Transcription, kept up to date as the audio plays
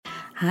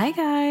Hi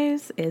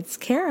guys, it's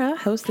Kara,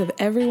 host of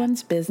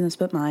Everyone's Business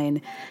But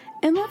Mine.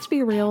 And let's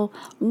be real,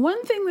 one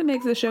thing that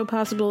makes the show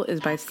possible is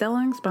by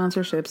selling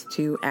sponsorships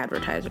to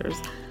advertisers.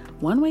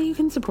 One way you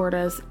can support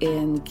us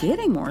in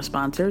getting more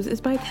sponsors is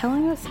by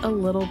telling us a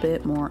little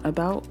bit more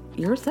about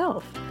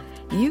yourself.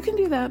 You can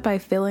do that by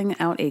filling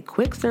out a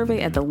quick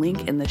survey at the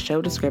link in the show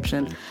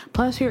description.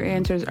 Plus, your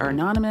answers are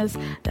anonymous.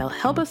 They'll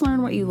help us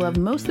learn what you love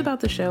most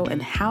about the show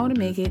and how to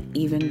make it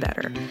even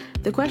better.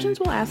 The questions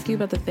will ask you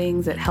about the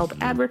things that help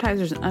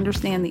advertisers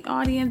understand the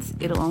audience.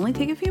 It'll only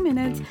take a few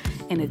minutes,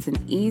 and it's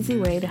an easy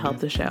way to help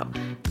the show.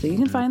 So you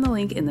can find the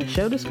link in the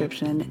show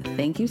description.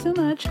 Thank you so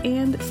much,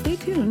 and stay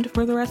tuned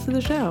for the rest of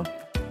the show.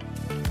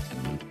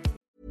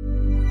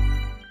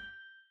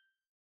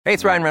 Hey,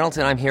 it's Ryan Reynolds,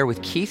 and I'm here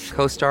with Keith,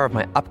 co-star of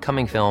my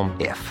upcoming film,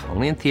 If,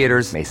 only in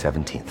theaters May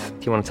 17th.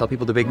 Do you want to tell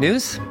people the big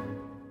news?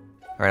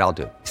 All right, I'll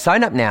do it.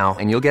 Sign up now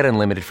and you'll get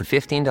unlimited for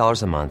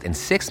 $15 a month and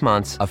 6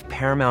 months of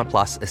Paramount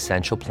Plus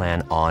Essential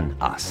Plan on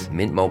us.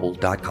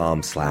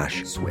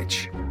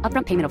 MintMobile.com/switch.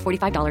 Upfront payment of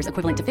 $45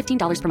 equivalent to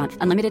 $15 per month.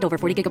 Unlimited over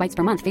 40 gigabytes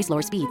per month. Face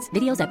lower speeds.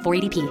 Videos at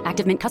 480p.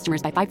 Active Mint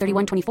customers by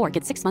 531.24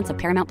 get 6 months of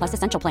Paramount Plus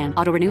Essential Plan.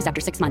 Auto renews after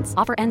 6 months.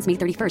 Offer ends May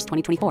 31st,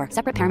 2024.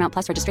 Separate Paramount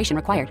Plus registration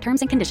required. Terms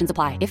and conditions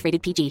apply if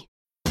rated PG.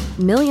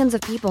 Millions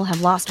of people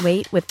have lost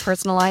weight with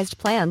personalized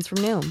plans from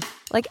Noom.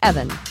 Like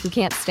Evan, who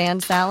can't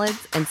stand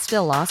salads and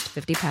still lost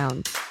 50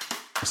 pounds.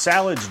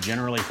 Salads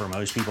generally for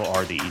most people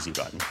are the easy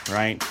button,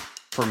 right?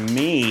 For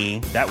me,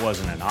 that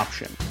wasn't an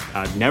option.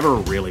 I never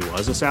really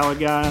was a salad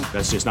guy.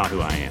 That's just not who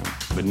I am.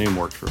 But Noom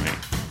worked for me.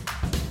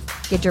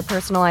 Get your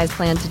personalized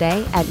plan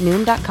today at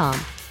Noom.com.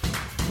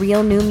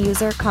 Real Noom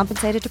user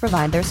compensated to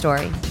provide their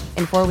story.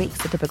 In 4 weeks,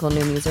 the typical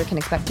Noom user can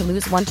expect to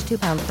lose 1 to 2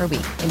 pounds per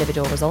week.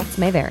 Individual results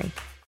may vary.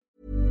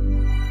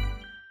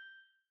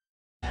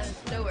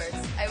 No words.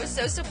 I was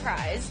so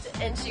surprised,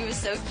 and she was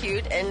so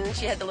cute, and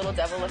she had the little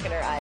devil look in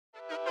her eye.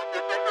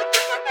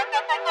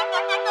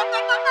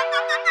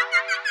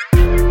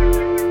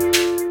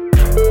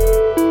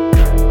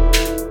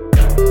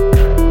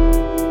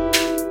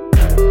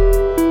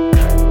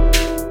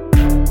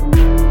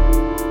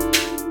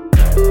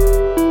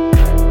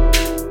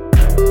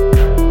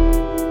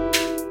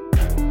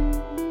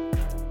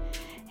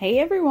 Hey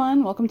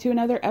everyone, welcome to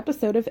another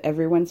episode of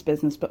Everyone's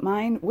Business But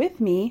Mine with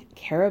me,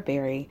 Kara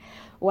Berry.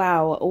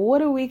 Wow,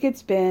 what a week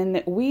it's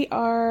been. We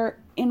are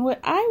in what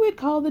I would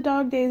call the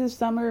dog days of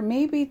summer.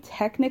 Maybe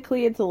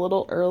technically it's a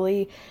little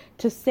early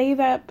to say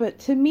that, but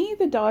to me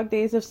the dog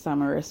days of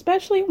summer,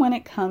 especially when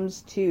it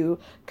comes to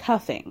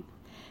cuffing,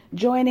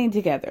 joining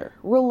together,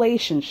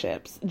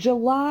 relationships,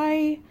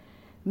 July,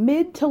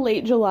 mid to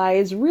late July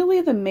is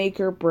really the make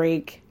or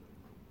break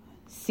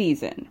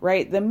season,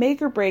 right? The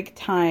make or break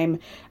time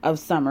of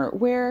summer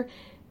where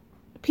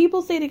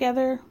people stay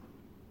together,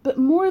 but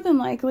more than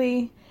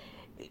likely,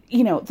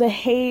 you know, the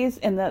haze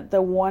and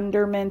the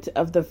wonderment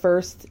of the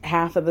first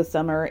half of the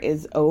summer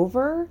is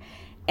over.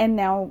 And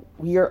now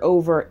you're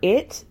over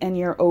it and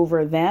you're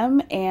over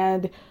them.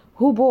 And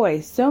oh boy,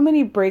 so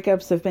many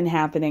breakups have been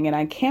happening and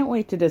I can't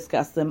wait to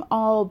discuss them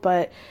all.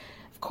 But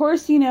of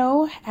course, you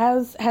know,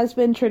 as has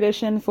been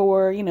tradition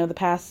for, you know, the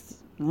past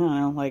I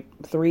don't know, like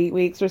 3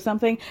 weeks or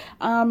something.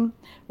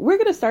 We're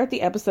going to start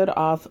the episode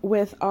off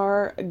with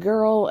our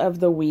girl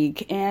of the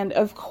week. And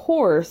of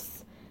course,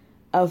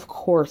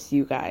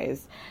 you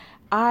guys,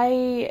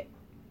 I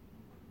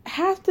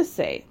have to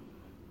say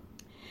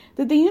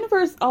that the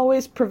universe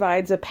always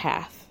provides a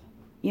path.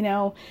 You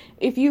know,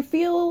 if you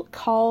feel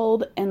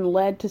called and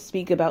led to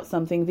speak about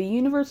something, the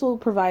universe will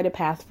provide a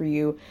path for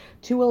you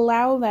to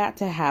allow that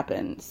to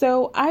happen.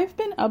 So I've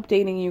been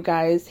updating you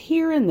guys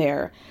here and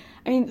there.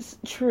 I mean,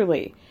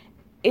 truly,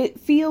 it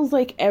feels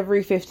like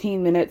every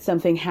 15 minutes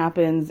something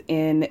happens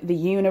in the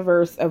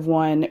universe of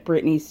one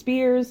Britney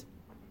Spears.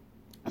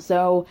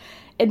 So,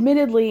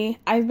 admittedly,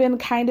 I've been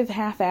kind of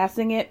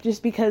half-assing it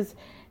just because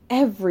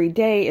every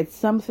day it's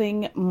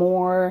something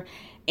more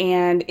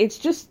and it's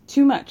just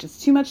too much.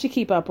 It's too much to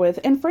keep up with.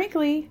 And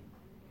frankly,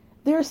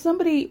 there's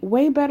somebody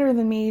way better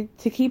than me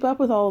to keep up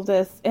with all of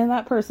this, and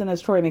that person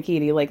is Troy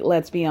McKeedy. Like,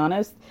 let's be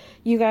honest.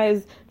 You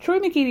guys, Troy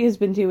McKeedy has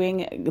been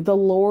doing the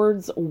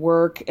Lord's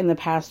work in the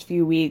past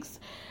few weeks,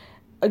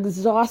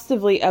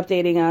 exhaustively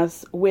updating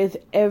us with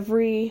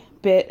every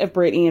bit of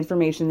Britney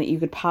information that you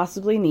could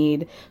possibly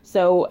need.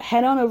 So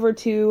head on over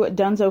to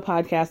Dunzo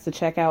Podcast to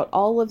check out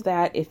all of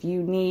that if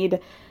you need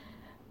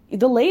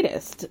the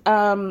latest.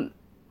 I'm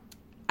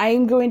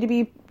going to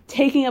be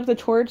taking up the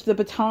torch, the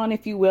baton,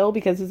 if you will,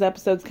 because his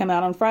episodes come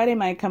out on Friday,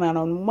 might come out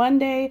on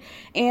Monday.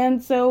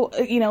 And so,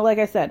 you know, like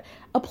I said,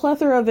 a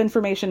plethora of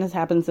information has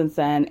happened since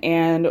then,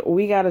 and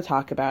we got to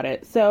talk about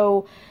it.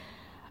 So,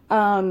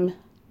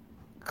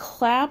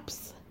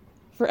 claps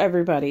for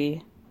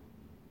everybody.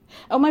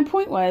 Oh, my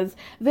point was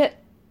that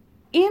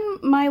in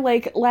my,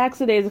 like,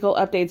 lackadaisical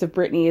updates of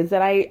Britney is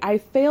that I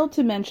failed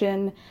to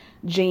mention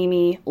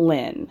Jamie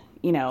Lynn,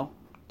 you know,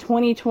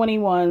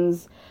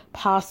 2021's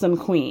Possum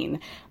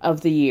Queen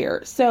of the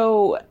year.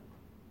 So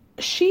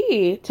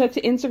she took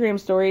to Instagram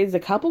stories a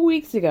couple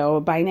weeks ago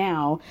by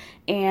now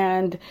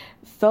and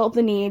felt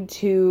the need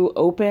to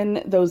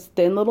open those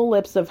thin little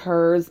lips of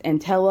hers and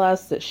tell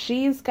us that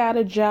she's got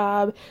a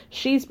job.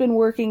 She's been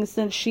working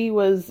since she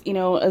was, a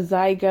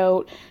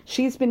zygote.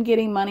 She's been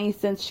getting money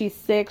since she's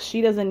 6.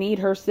 She doesn't need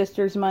her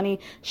sister's money.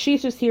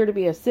 She's just here to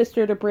be a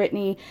sister to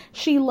Brittany.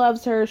 She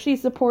loves her. She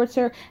supports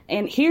her.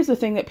 And here's the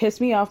thing that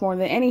pissed me off more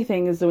than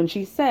anything is when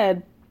she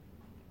said,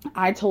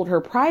 I told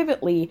her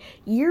privately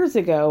years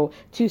ago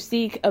to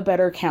seek a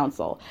better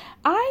counsel.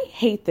 I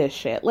hate this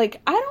shit. Like,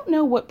 I don't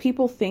know what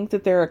people think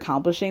that they're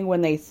accomplishing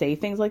when they say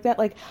things like that.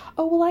 Like,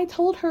 oh, well, I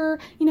told her,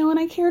 and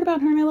I cared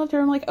about her and I loved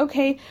her. I'm like,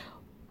 okay,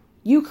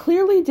 you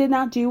clearly did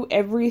not do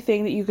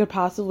everything that you could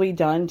possibly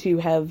done to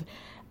have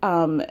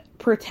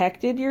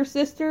protected your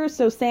sister.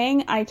 So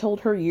saying I told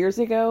her years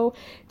ago,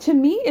 to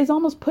me, is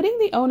almost putting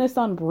the onus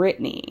on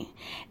Brittany.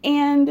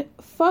 And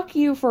fuck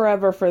you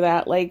forever for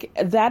that. Like,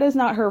 that is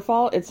not her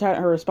fault. It's not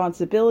her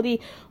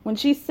responsibility. When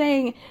she's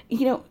saying,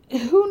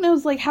 who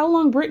knows, like, how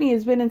long Brittany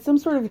has been in some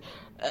sort of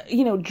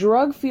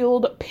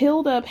drug-fueled,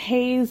 pilled-up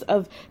haze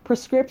of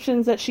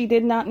prescriptions that she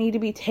did not need to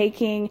be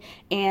taking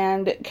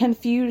and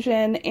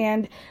confusion.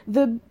 And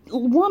the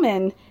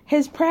woman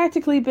has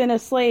practically been a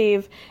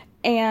slave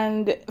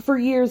and for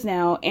years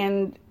now,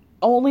 and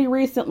only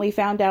recently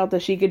found out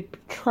that she could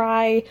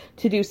try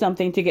to do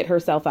something to get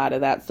herself out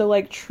of that. So,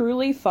 like,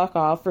 truly fuck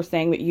off for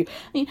saying that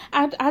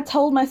I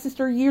told my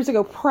sister years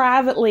ago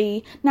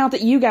privately, not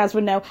that you guys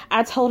would know,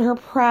 I told her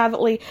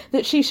privately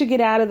that she should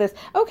get out of this.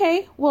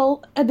 Okay,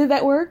 well, did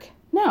that work?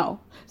 No.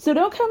 So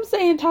don't come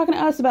talking to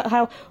us about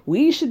how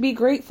we should be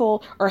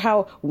grateful or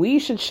how we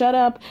should shut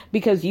up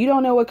because you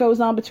don't know what goes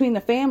on between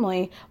the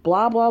family.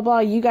 Blah, blah, blah.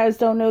 You guys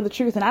don't know the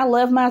truth. And I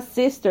love my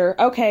sister.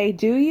 Okay,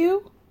 do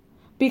you?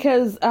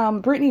 Because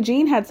Brittany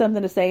Jean had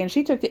something to say and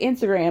she took to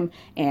Instagram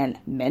and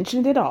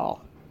mentioned it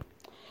all.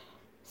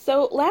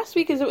 So last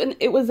week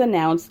it was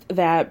announced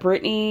that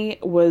Brittany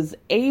was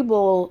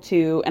able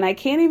to, and I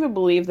can't even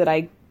believe that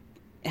I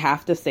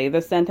have to say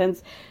this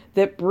sentence,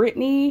 that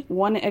Brittany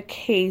won a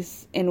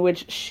case in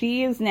which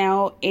she is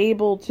now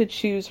able to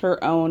choose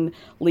her own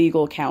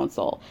legal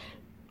counsel.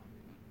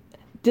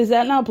 Does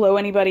that not blow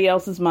anybody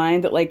else's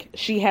mind that, like,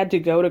 she had to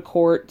go to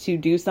court to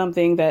do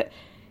something that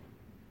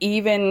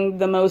even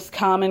the most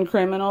common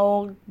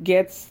criminal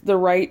gets the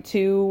right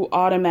to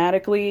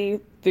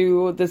automatically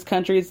through this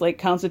country's, like,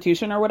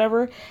 constitution or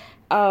whatever?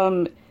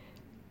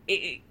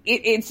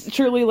 It's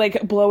truly,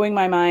 like, blowing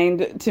my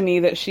mind to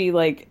me that she,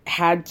 like,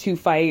 had to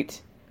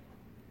fight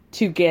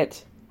to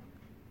get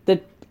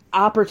the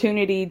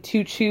opportunity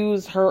to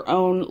choose her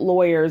own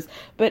lawyers.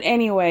 But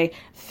anyway,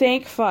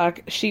 thank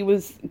fuck she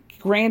was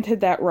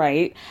granted that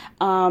right.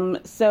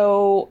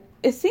 So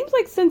it seems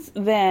like since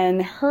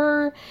then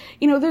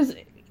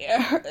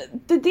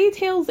the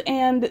details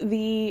and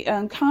the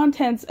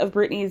contents of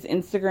Brittany's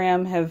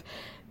Instagram have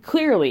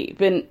clearly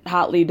been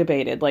hotly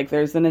debated. Like,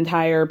 there's an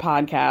entire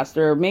podcast,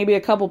 or maybe a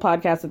couple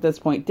podcasts at this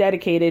point,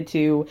 dedicated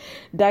to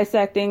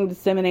dissecting,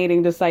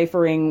 disseminating,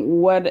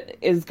 deciphering what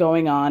is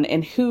going on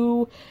and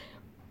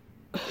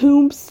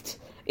whomst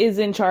is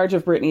in charge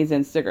of Brittany's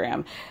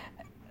Instagram.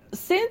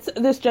 Since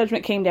this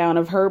judgment came down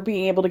of her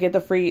being able to get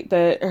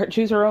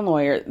choose her own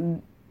lawyer,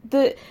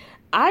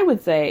 I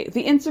would say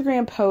the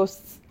Instagram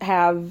posts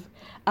have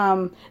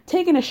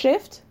taken a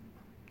shift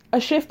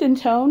in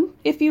tone,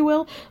 if you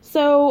will.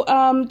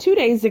 So 2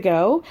 days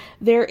ago,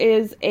 there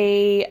is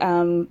a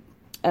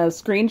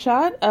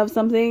screenshot of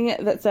something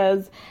that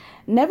says,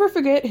 "Never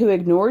forget who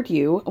ignored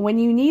you when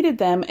you needed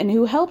them and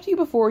who helped you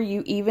before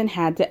you even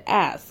had to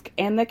ask."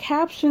 And the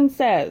caption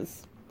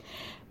says,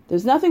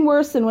 "There's nothing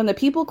worse than when the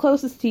people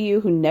closest to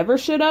you who never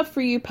stood up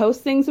for you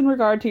post things in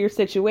regard to your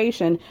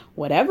situation,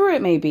 whatever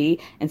it may be,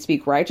 and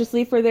speak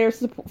righteously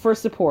for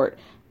support.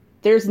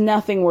 There's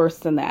nothing worse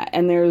than that."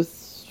 And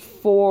there's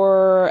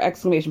 4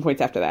 exclamation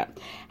points after that.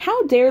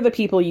 How dare the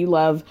people you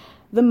love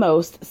the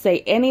most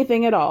say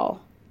anything at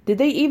all? Did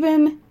they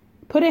even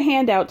put a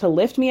hand out to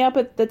lift me up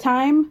at the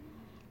time?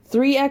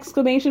 3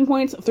 exclamation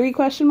points, 3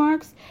 question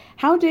marks.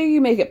 How dare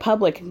you make it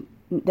public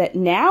that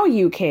now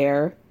you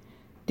care?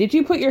 Did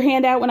you put your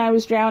hand out when I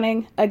was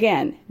drowning?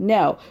 Again,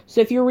 no.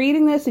 So if you're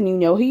reading this and you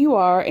know who you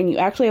are and you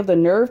actually have the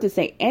nerve to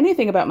say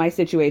anything about my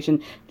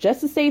situation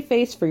just to save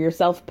face for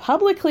yourself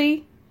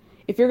publicly,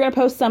 if you're going to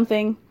post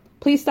something,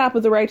 please stop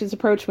with the righteous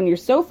approach when you're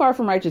so far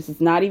from righteous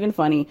it's not even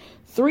funny.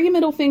 3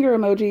 middle finger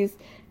emojis,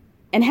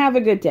 and have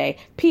a good day.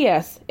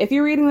 P.S. If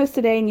you're reading this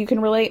today and you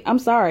can relate, I'm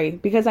sorry,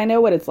 because I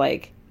know what it's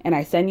like. And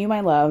I send you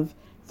my love.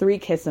 3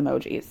 kiss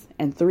emojis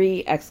and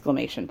 3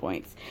 exclamation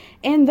points.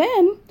 And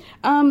then,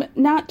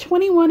 not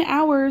 21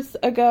 hours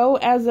ago,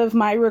 as of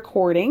my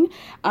recording,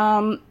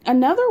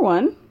 another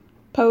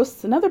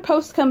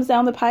post comes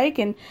down the pike,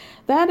 and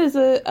that is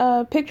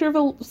a picture of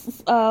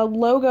a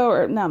logo,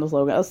 or not a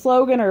logo, a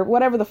slogan, or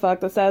whatever the fuck,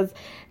 that says,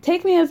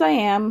 "Take me as I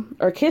am,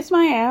 or kiss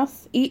my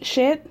ass, eat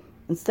shit,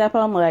 and step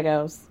on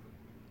Legos."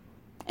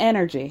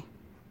 Energy.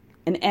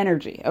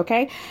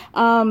 Okay?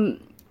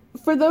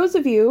 for those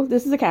of you,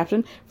 this is a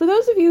caption, for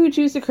those of you who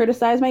choose to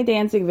criticize my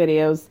dancing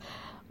videos,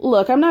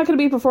 look, I'm not going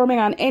to be performing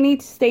on any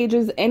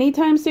stages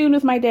anytime soon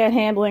with my dad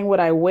handling what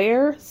I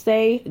wear,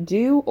 say,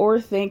 do, or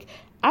think.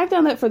 I've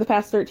done that for the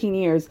past 13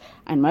 years.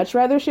 I'd much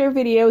rather share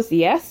videos,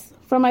 yes,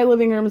 from my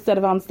living room instead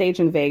of on stage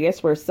in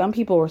Vegas, where some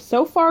people were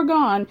so far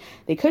gone,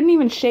 they couldn't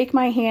even shake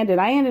my hand, and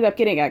I ended up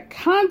getting a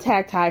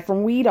contact high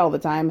from weed all the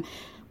time,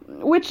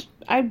 which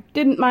I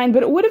didn't mind,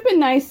 but it would have been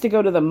nice to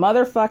go to the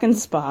motherfucking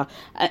spa.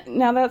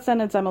 Now, that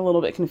sentence I'm a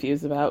little bit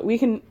confused about. We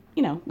can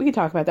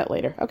talk about that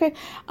later, okay?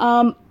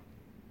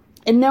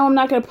 And no, I'm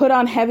not going to put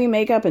on heavy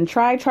makeup and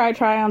try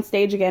on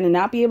stage again and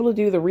not be able to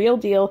do the real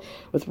deal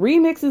with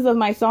remixes of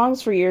my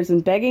songs for years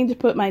and begging to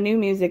put my new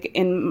music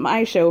in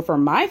my show for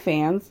my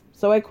fans,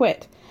 so I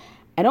quit.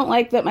 I don't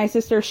like that my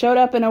sister showed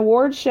up in an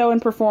awards show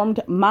and performed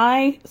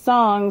my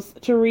songs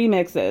to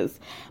remixes.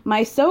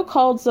 My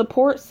so-called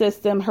support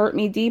system hurt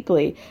me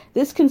deeply.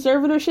 This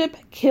conservatorship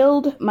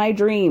killed my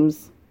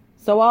dreams.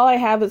 So all I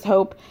have is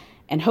hope,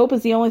 and hope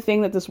is the only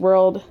thing that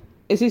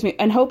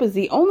hope is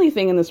the only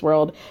thing in this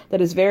world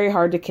that is very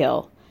hard to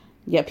kill.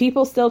 Yet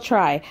people still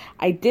try.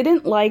 I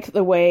didn't like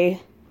the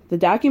way the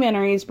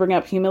documentaries bring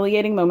up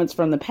humiliating moments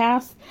from the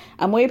past.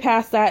 I'm way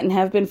past that and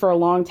have been for a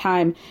long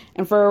time.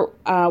 And for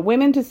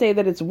women to say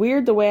that it's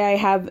weird the way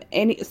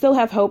I still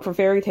have hope for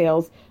fairy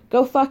tales,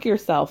 go fuck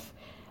yourself.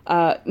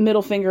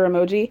 Middle finger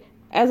emoji.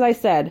 As I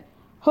said,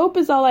 hope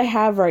is all I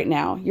have right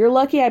now. You're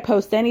lucky I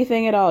post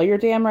anything at all. You're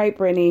damn right,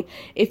 Brittany.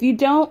 If you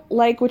don't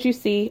like what you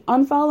see,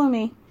 unfollow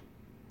me.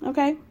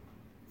 Okay?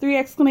 3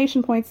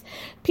 exclamation points.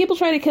 People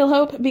try to kill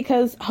hope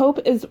because hope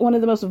is one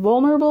of the most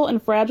vulnerable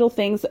and fragile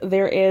things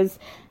there is.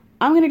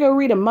 I'm going to go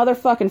read a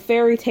motherfucking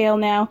fairy tale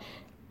now.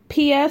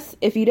 P.S.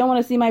 If you don't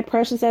want to see my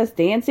precious ass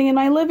dancing in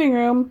my living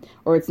room,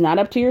 or it's not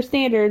up to your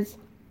standards,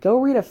 go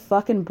read a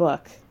fucking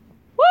book.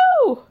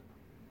 Woo!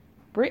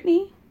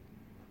 Britney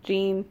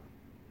Jean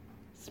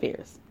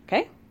Spears.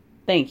 Okay?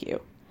 Thank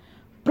you.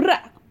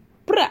 Brah!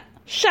 Brah!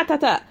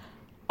 Shatata!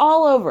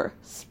 All over.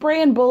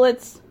 Spraying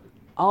bullets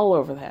all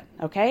over that,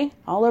 okay?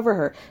 All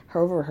over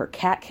her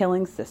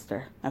cat-killing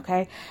sister,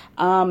 okay?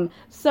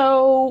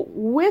 So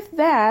with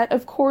that,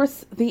 of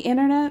course, the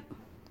internet,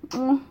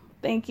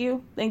 thank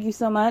you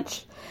so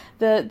much.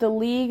 The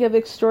League of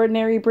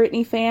Extraordinary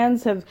Britney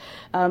fans have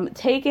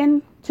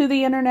taken to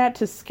the internet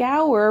to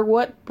scour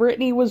what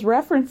Britney was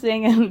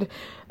referencing,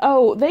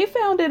 and they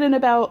found it in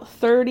about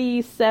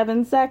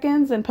 37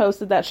 seconds and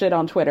posted that shit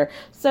on Twitter.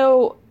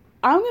 So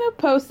I'm gonna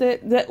post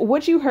it. That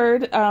what you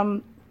heard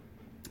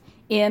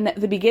in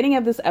the beginning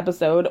of this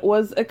episode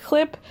was a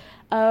clip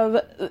of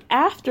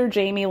after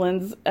Jamie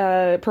Lynn's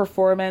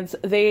performance.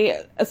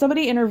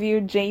 Somebody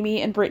interviewed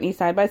Jamie and Britney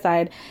side by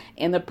side,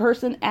 and the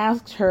person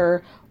asked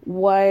her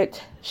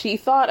what she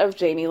thought of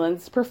Jamie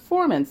Lynn's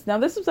performance. Now,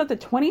 this was at the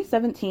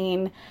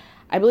 2017,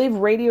 I believe,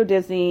 Radio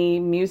Disney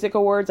Music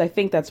Awards. I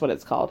think that's what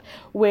it's called.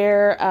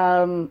 Where,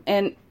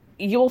 and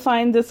you'll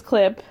find this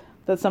clip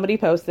that somebody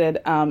posted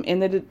in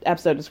the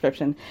episode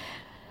description.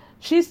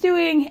 She's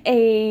doing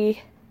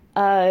a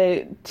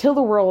Till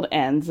the World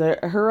Ends,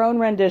 her own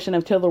rendition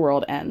of Till the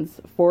World Ends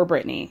for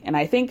Britney. And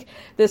I think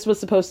this was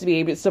supposed to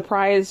be a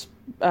surprise,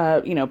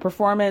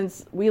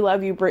 performance. We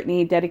love you,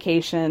 Britney,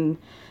 dedication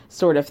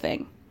sort of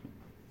thing.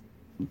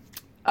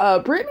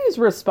 Britney's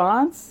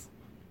response.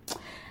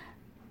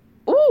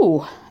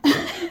 Ooh.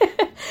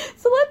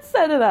 So let's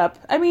set it up.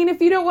 I mean,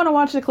 if you don't want to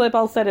watch the clip,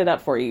 I'll set it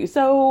up for you.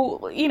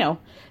 So,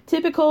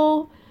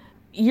 typical,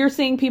 you're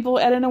seeing people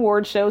at an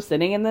award show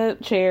sitting in the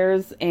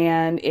chairs,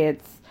 and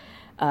it's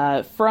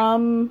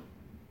from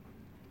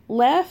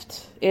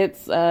left,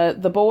 it's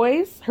the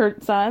boys, her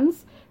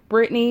sons,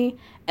 Britney,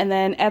 and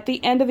then at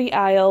the end of the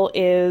aisle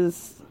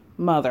is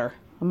mother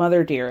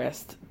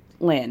dearest,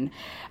 Lynn.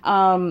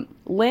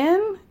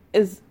 Lynn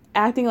is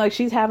acting like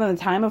she's having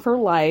the time of her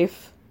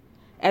life,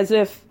 as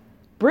if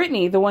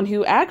Britney, the one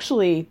who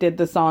actually did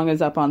the song,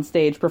 is up on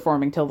stage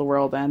performing Till the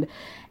World End.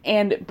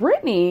 And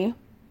Britney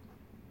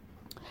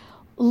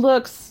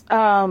looks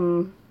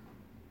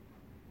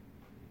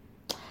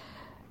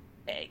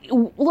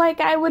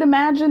like I would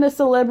imagine a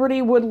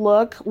celebrity would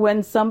look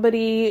when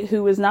somebody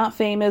who is not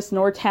famous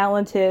nor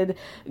talented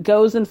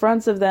goes in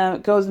front of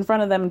them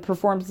and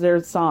performs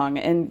their song.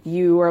 And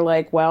you are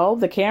like, well,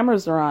 the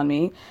cameras are on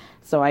me,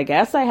 so I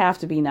guess I have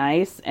to be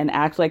nice and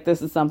act like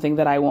this is something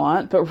that I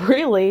want. But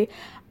really,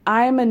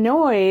 I'm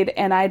annoyed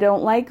and I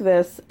don't like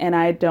this and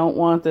I don't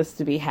want this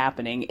to be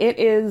happening. It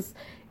is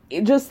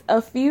just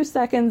a few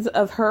seconds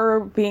of her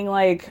being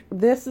like,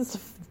 this is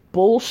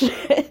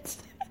bullshit.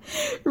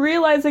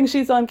 Realizing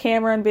she's on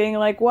camera and being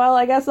like, well,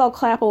 I guess I'll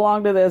clap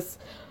along to this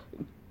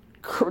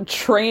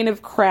train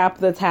of crap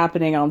that's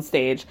happening on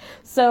stage.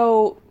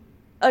 So,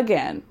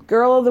 again,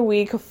 Girl of the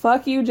Week,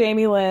 fuck you,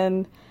 Jamie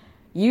Lynn.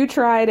 You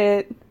tried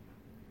it,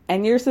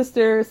 and your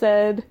sister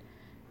said,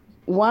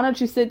 why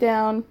don't you sit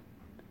down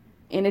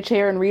in a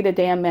chair and read a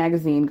damn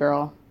magazine,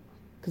 girl?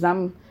 Because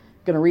I'm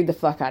going to read the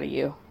fuck out of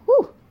you.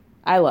 Whew.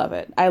 I love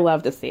it. I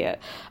love to see it.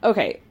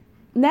 Okay,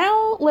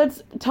 now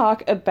let's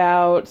talk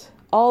about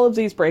all of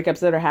these breakups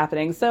that are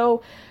happening.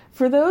 So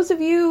For those of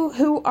you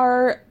who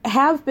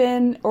have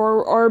been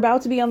or are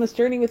about to be on this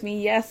journey with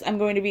me, yes, I'm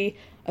going to be,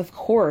 of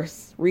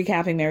course,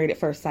 recapping Married at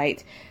First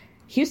Sight.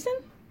 Houston?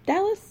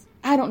 Dallas?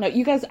 I don't know.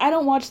 You guys, I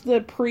don't watch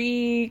the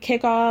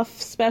pre-kickoff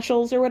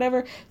specials or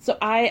whatever, so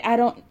I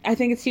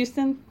think it's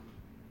Houston.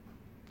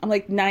 I'm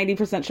like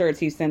 90% sure it's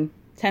Houston.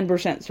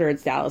 10% sure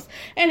it's Dallas.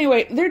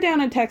 Anyway, they're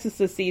down in Texas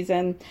this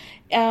season.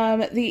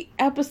 The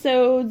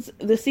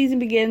season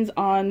begins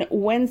on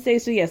Wednesday.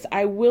 So yes,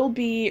 I will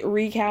be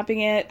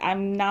recapping it.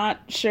 I'm not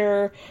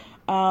sure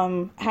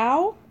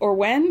how or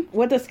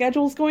what the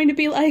schedule is going to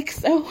be like.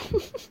 So,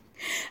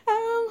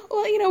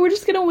 well, we're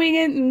just going to wing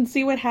it and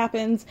see what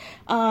happens.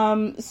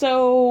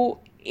 So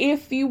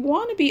if you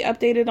want to be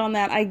updated on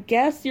that, I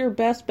guess your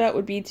best bet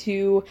would be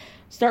to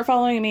start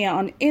following me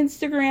on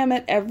Instagram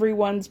at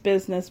Everyone's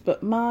Business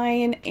But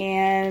Mine,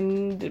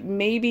 and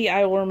maybe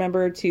I will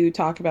remember to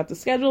talk about the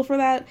schedule for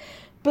that,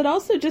 but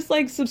also just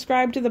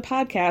subscribe to the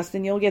podcast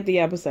and you'll get the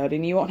episode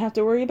and you won't have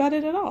to worry about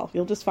it at all.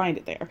 You'll just find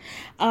it there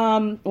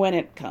when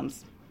it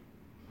comes,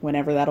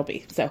 whenever that'll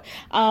be. So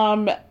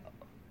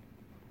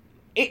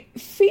it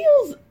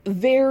feels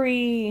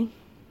very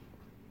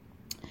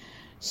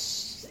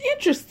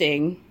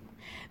interesting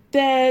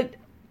that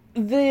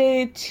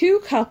the two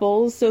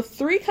couples, so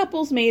three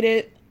couples made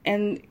it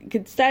and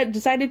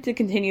decided to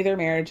continue their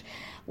marriage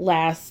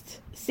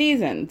last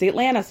season, the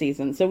Atlanta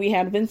season. So we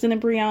had Vincent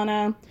and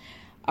Brianna,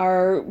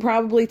 our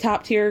probably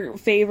top tier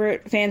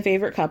fan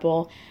favorite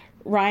couple,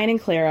 Ryan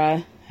and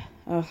Clara,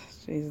 oh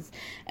Jesus,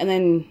 and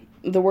then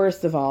the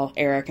worst of all,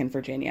 Eric and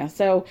Virginia.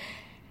 So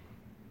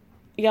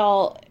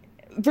y'all,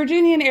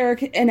 Virginia and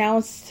Eric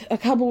announced a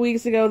couple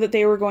weeks ago that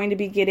they were going to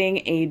be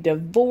getting a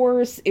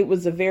divorce. It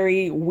was a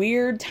very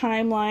weird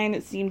timeline.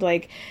 It seemed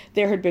like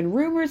there had been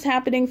rumors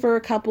happening for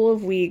a couple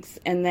of weeks,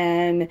 and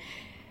then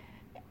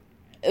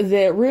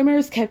the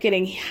rumors kept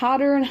getting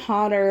hotter and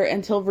hotter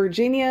until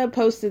Virginia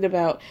posted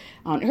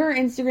on her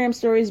Instagram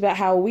stories about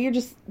how we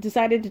just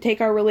decided to take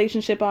our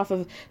relationship off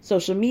of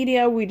social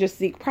media. We just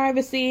seek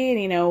privacy,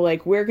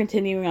 and we're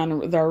continuing on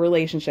with our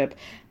relationship.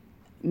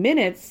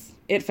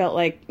 It felt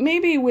like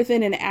maybe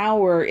within an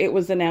hour it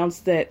was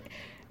announced that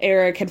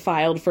Eric had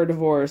filed for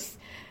divorce.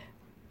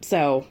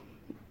 So,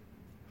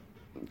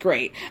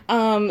 great.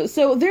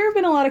 So there have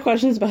been a lot of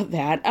questions about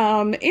that.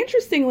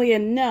 Interestingly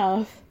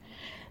enough,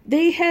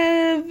 they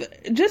have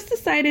just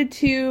decided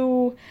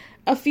to,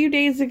 a few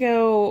days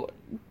ago,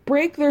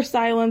 break their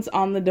silence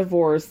on the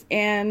divorce.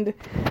 And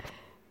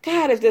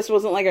God, if this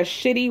wasn't like a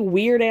shitty,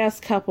 weird-ass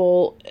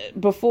couple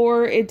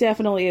before, it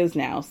definitely is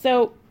now.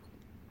 So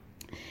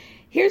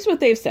here's what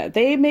they've said.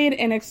 They made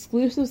an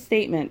exclusive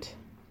statement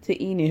to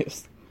E!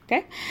 News.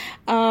 Okay?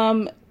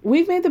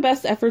 We've made the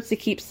best efforts to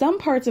keep some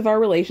parts of our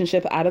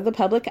relationship out of the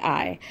public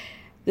eye.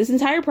 This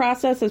entire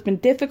process has been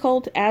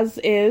difficult, as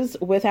is,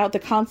 without the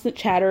constant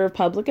chatter of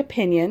public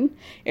opinion,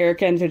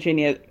 Erica and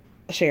Virginia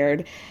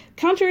shared.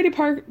 Contrary to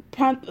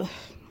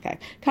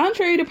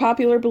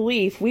popular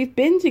belief, we've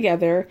been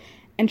together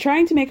and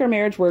trying to make our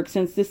marriage work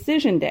since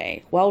decision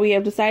day. While we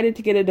have decided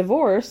to get a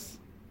divorce,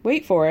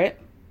 wait for it,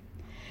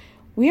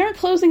 we aren't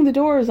closing the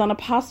doors on a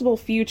possible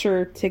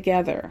future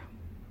together.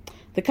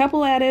 The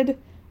couple added,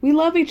 we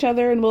love each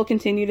other and will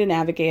continue to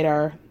navigate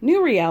our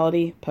new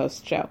reality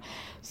post-show.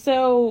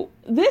 So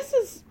this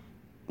is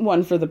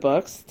one for the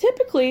books.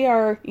 Typically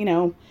our,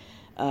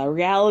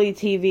 reality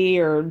TV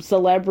or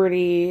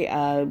celebrity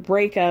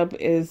breakup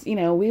is,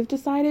 we've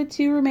decided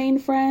to remain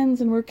friends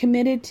and we're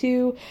committed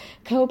to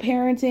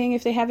co-parenting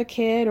if they have a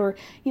kid, or,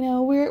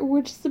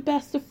 we're just the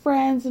best of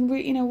friends and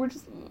we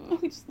just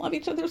love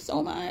each other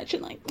so much,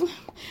 and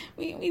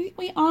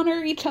we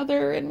honor each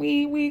other and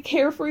we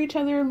care for each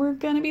other and we're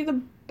gonna be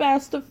the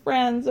best of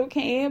friends,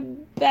 okay?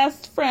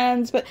 Best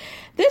friends. But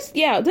this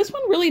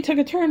one really took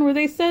a turn where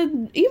they said,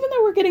 even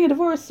though we're getting a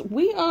divorce,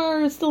 we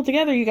are still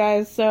together, you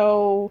guys.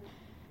 So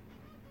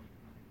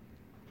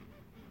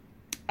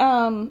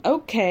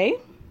okay.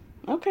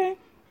 Okay.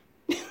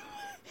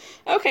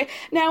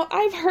 Now,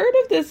 I've heard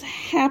of this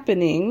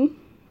happening,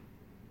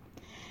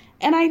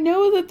 and I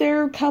know that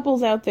there are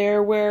couples out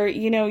there where,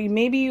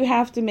 maybe you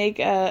have to make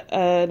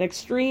an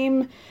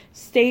extreme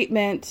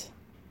statement,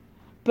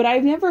 but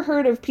I've never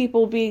heard of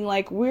people being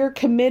like, we're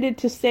committed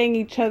to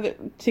staying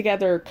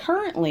together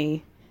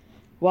currently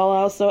while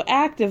also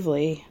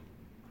actively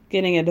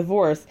getting a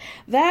divorce.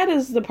 That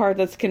is the part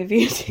that's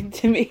confusing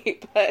to me,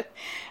 but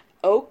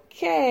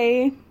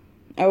okay.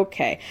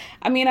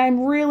 I mean,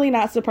 I'm really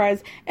not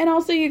surprised. And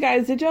also, you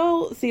guys, did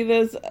y'all see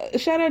this?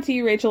 Shout out to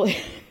you, Rachel,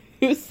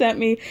 who sent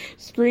me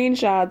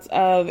screenshots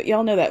of,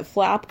 y'all know that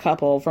flap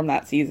couple from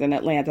that season,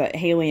 Atlanta,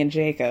 Haley and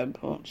Jacob.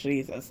 Oh,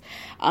 Jesus.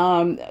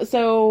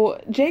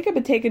 So Jacob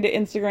had taken to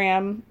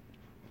Instagram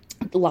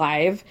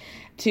Live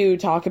to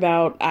talk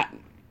about, I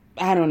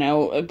don't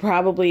know,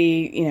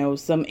 probably,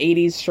 some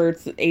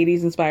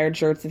 80s inspired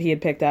shirts that he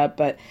had picked up.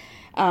 But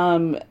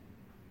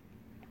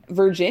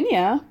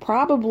Virginia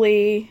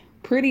probably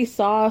pretty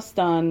sauced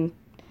on,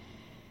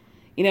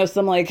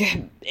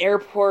 some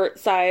airport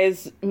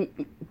size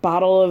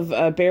bottle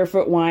of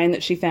barefoot wine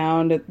that she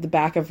found at the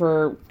back of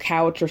her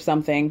couch or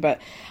something.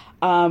 But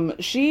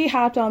she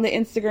hopped on the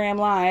Instagram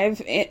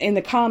live in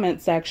the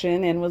comment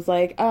section and was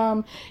like,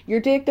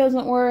 your dick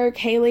doesn't work.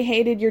 Haley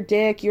hated your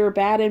dick. You're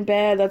bad in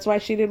bed. That's why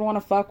she didn't want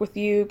to fuck with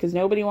you, because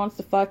nobody wants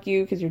to fuck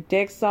you because your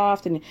dick's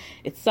soft and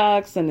it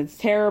sucks and it's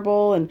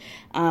terrible. And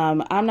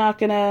I'm not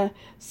going to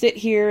sit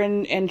here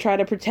and try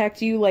to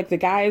protect you like the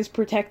guys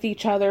protect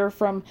each other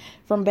from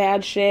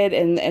bad shit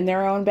and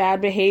their own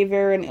bad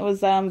behavior. And it was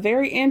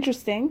very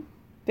interesting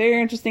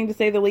to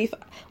say the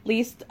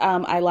least.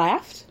 I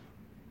laughed.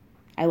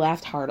 I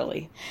laughed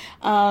heartily.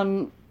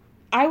 I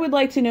would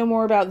like to know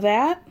more about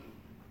that,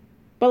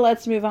 but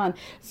let's move on.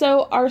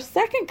 So our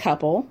second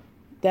couple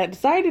that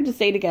decided to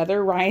stay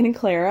together, Ryan and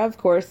Clara, of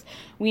course,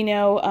 we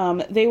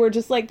know they were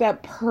just like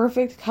that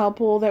perfect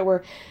couple that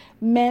were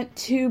meant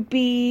to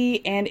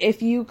be. And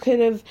if you could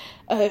have,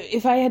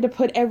 if I had to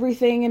put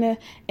everything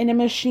in a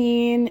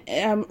machine,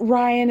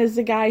 Ryan is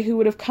the guy who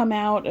would have come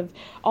out of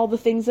all the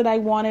things that I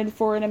wanted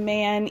for in a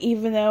man,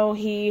 even though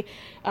he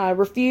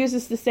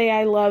refuses to say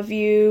I love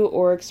you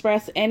or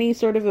express any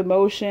sort of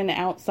emotion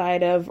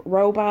outside of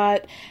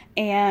robot.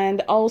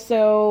 And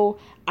also,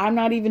 I'm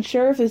not even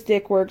sure if his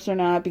dick works or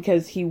not,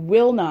 because he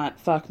will not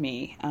fuck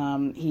me.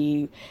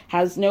 He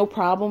has no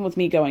problem with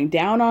me going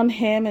down on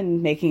him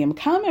and making him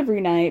come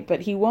every night, but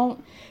he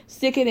won't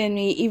stick it in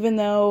me, even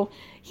though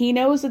he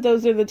knows that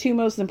those are the two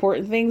most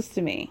important things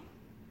to me.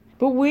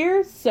 But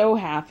we're so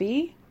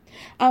happy.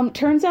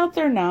 Turns out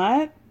they're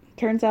not.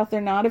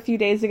 A few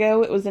days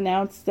ago, it was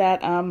announced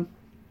that,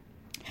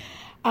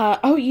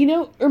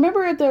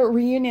 remember at the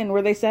reunion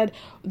where they said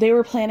they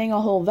were planning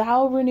a whole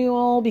vow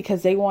renewal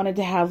because they wanted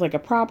to have like a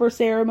proper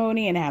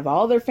ceremony and have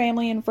all their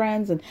family and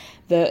friends, and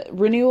the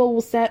renewal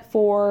was set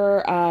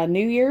for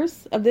New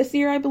Year's of this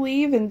year, I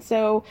believe. And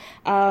so,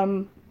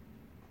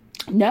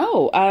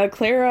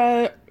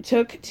 Clara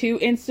took to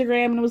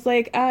Instagram and was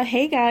like,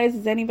 hey guys,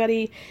 is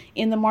anybody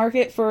in the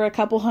market for a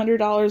couple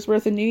 $100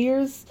 worth of New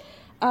Year's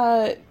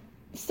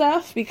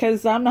stuff?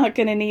 Because I'm not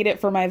going to need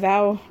it for my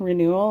vow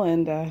renewal.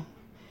 And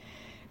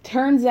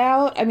turns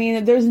out, I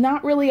mean, there's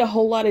not really a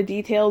whole lot of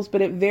details,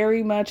 but it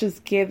very much is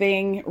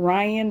giving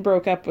Ryan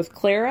broke up with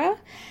Clara.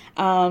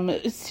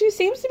 She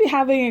seems to be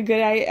having a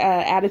good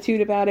attitude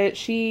about it.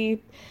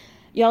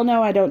 Y'all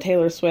know I don't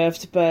Taylor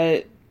Swift,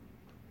 but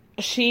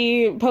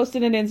she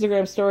posted an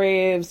Instagram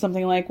story of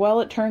something like,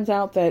 well, it turns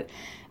out that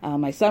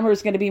my summer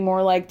is going to be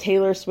more like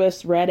Taylor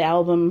Swift's Red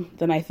album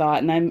than I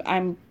thought.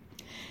 And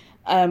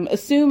I'm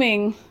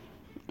assuming,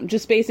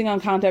 just basing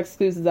on context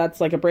clues, that's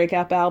like a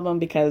breakup album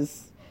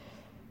because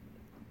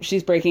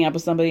she's breaking up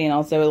with somebody, and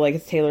also like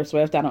it's Taylor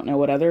Swift. I don't know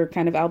what other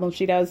kind of album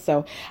she does,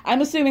 so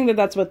I'm assuming that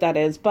that's what that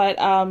is. But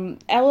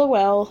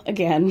LOL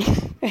again.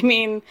 I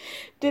mean,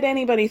 did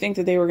anybody think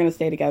that they were going to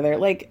stay together?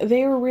 Like,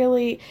 they were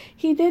really...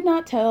 He did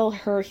not tell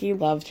her he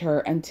loved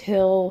her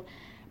until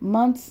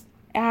months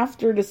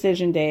after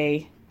Decision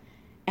Day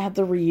at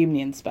the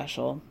reunion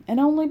special,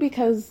 and only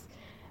because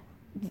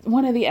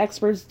one of the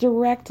experts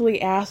directly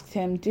asked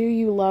him, do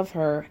you love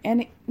her?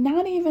 And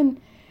not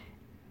even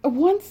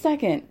 1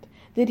 second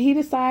did he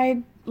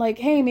decide, like,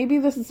 hey, maybe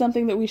this is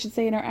something that we should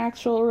say in our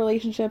actual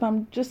relationship.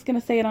 I'm just going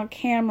to say it on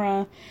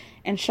camera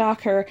and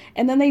shock her.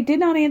 And then they did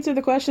not answer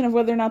the question of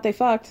whether or not they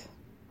fucked.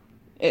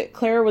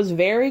 Clara was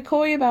very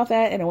coy about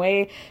that in a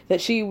way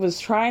that she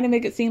was trying to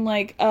make it seem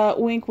like,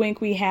 wink,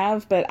 wink, we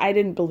have, but I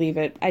didn't believe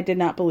it. I did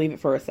not believe it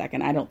for a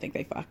second. I don't think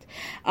they fucked.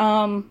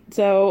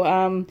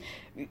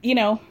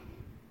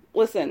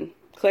 Listen,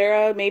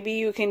 Clara, maybe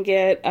you can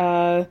do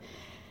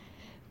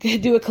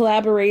a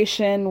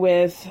collaboration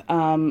with,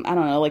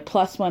 like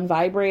Plus One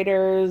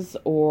vibrators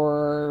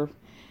or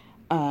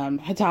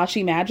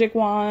Hitachi Magic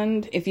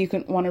Wand. If you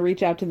want to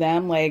reach out to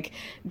them, like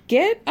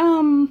get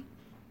the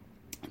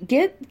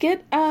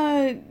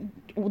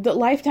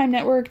Lifetime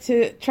Network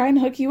to try and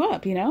hook you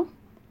up. You know,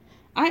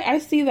 I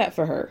see that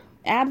for her.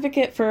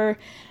 Advocate for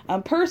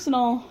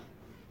personal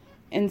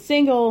and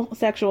single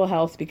sexual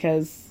health,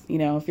 because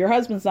if your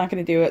husband's not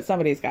going to do it,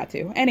 somebody's got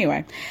to.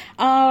 Anyway,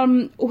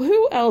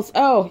 who else?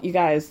 Oh, you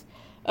guys,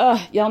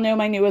 y'all know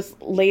my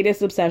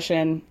latest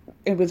obsession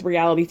with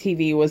reality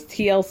TV was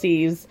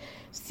TLC's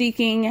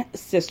Seeking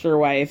Sister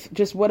Wife.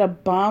 Just what a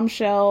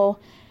bombshell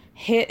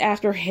hit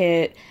after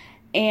hit.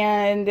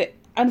 And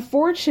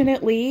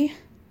unfortunately,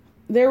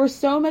 there was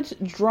so much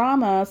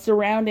drama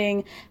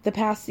surrounding the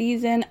past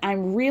season.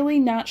 I'm really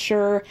not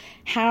sure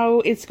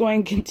how it's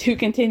going to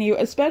continue,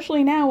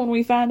 especially now when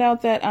we found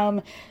out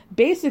that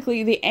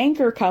basically the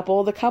anchor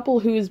couple, the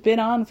couple who's been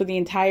on for the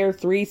entire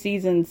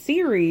 3-season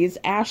series,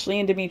 Ashley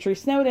and Dimitri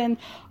Snowden,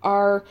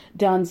 are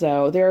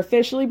donezo. They're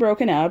officially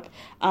broken up.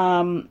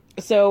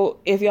 So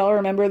if y'all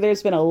remember,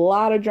 there's been a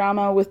lot of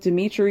drama with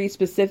Dimitri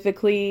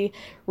specifically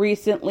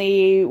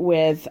recently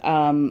with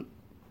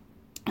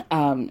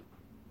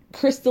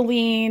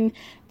Crystalline,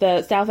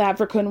 the South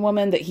African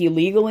woman that he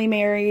legally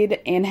married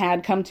and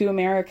had come to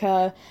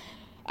America.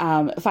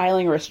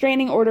 filing a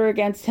restraining order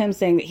against him,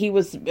 saying that he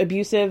was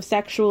abusive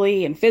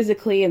sexually and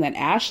physically, and that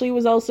Ashley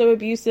was also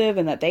abusive,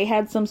 and that they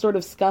had some sort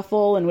of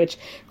scuffle in which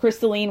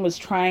Crystalline was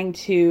trying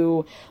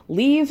to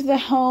leave the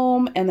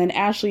home, and then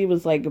Ashley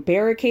was like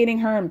barricading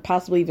her and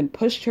possibly even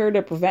pushed her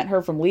to prevent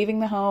her from leaving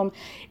the home.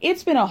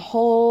 It's been a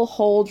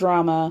whole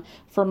drama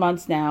for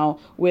months now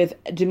with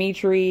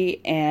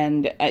Dimitri,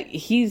 and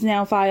he's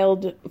now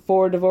filed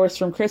for divorce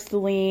from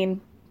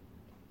Crystalline.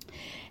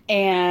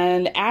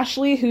 And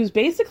Ashley, who's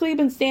basically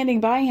been standing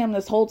by him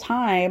this whole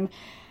time,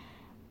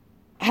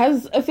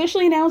 has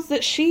officially announced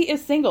that she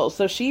is single.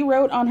 So she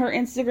wrote on her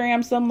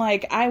Instagram some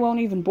like, I won't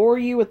even bore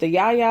you with the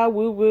yaya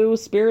woo-woo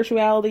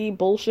spirituality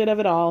bullshit of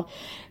it all.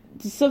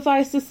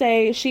 Suffice to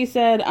say, she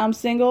said, I'm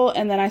single,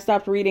 and then I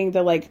stopped reading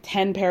the like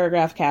 10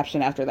 paragraph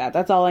caption after that.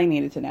 That's all I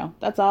needed to know.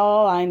 That's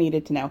all I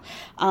needed to know.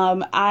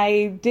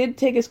 I did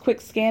take a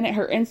quick scan at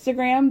her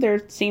Instagram.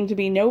 There seemed to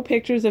be no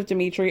pictures of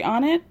Dimitri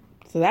on it.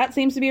 So that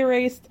seems to be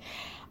erased.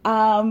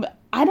 I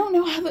don't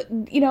know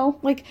how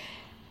like,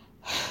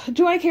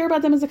 do I care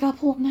about them as a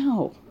couple?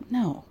 No,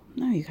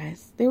 you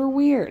guys. They were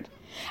weird.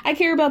 I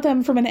care about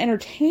them from an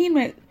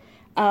entertainment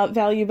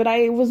value, but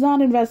I was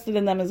not invested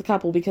in them as a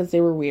couple because they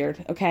were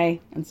weird,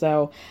 okay? And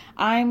so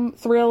I'm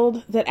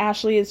thrilled that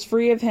Ashley is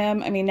free of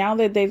him. I mean, now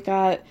that they've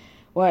got,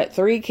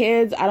 3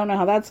 kids? I don't know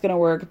how that's going to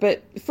work.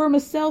 But from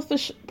a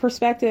selfish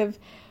perspective,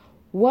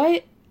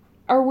 what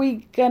are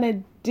we going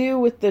to do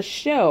with the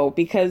show?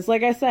 Because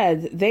like I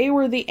said, they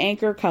were the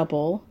anchor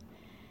couple.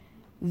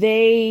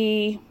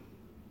 They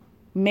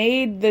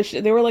made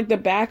they were like the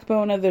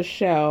backbone of the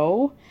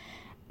show.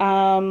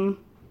 None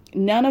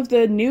of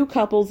the new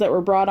couples that were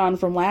brought on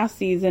from last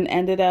season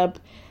ended up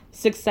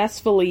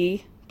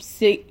successfully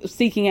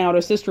seeking out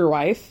a sister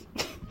wife,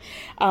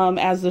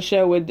 as the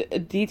show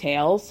would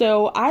detail.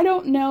 So I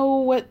don't know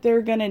what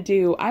they're gonna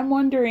do. I'm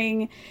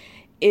wondering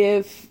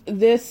if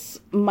this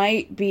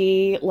might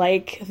be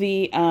like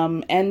the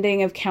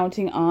ending of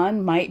Counting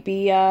On, might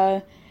be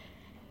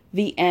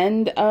the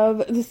end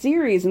of the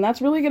series. And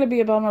that's really going to be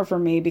a bummer for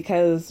me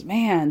because,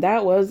 man,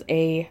 that was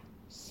a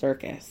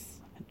circus.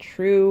 A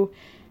true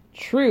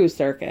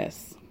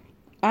circus.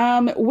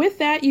 With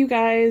that, you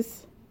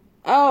guys...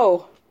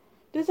 Oh,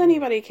 does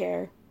anybody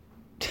care?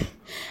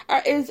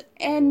 Is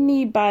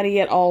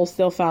anybody at all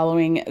still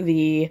following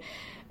the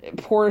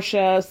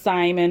Portia,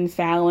 Simon,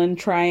 Fallon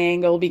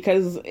triangle?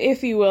 Because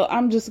if you will,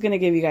 I'm just going to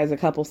give you guys a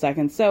couple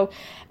seconds. So,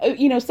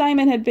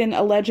 Simon had been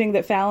alleging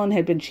that Fallon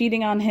had been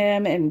cheating on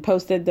him and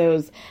posted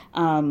those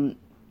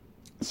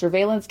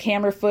surveillance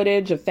camera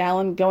footage of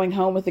Fallon going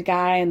home with the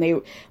guy, and they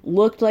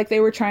looked like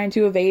they were trying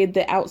to evade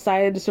the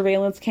outside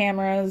surveillance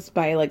cameras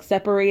by like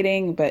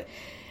separating, but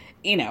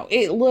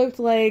it looked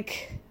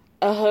like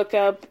a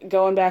hookup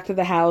going back to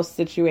the house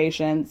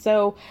situation.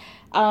 So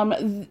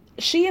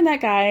she and that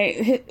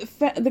guy,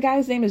 the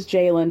guy's name is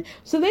Jalen.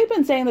 So they've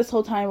been saying this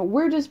whole time,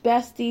 we're just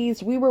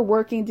besties. We were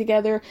working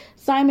together.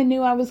 Simon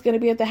knew I was going to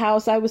be at the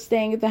house. I was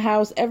staying at the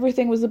house.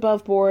 Everything was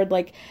above board.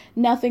 Like,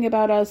 nothing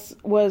about us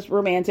was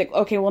romantic.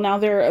 Okay, well, now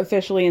they're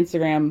officially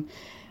Instagram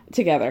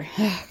together.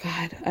 Oh,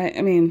 God.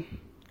 I mean,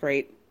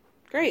 great.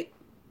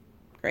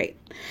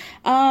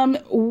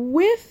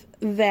 With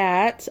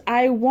that,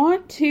 I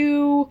want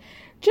to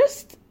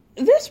just...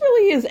 This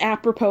really is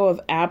apropos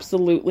of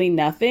absolutely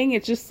nothing.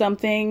 It's just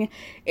something,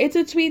 it's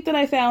a tweet that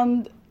I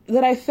found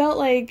that I felt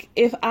like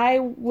if I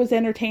was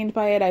entertained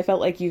by it, I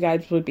felt like you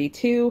guys would be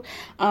too.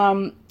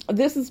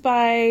 This is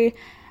by,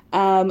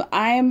 I'm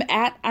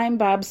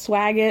Bob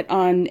Swaggett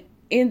on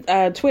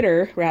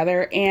Twitter,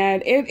 rather,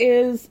 and it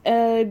is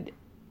an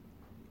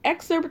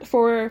excerpt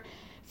from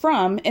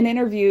an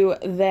interview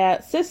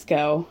that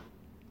Cisco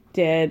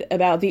did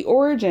about the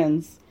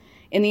origins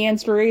and the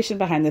inspiration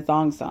behind the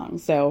thong song.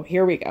 So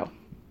here we go.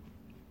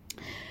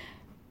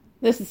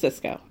 This is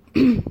Cisco.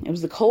 It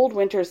was a cold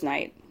winter's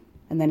night.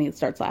 And then he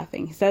starts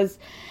laughing. He says,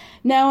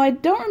 now, I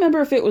don't remember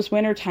if it was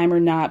wintertime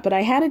or not, but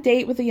I had a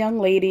date with a young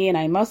lady, and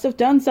I must have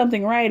done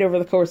something right over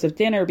the course of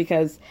dinner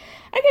because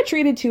I got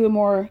treated to a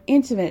more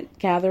intimate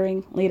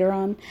gathering later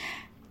on.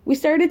 We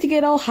started to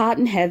get all hot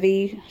and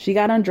heavy. She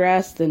got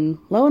undressed, and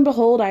lo and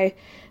behold, I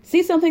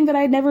see something that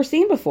I'd never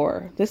seen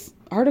before. This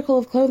article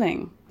of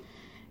clothing.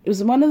 It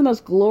was one of the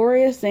most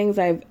glorious things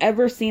I've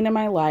ever seen in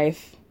my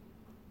life.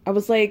 I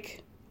was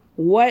like,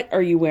 what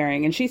are you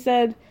wearing? And she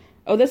said,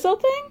 oh, this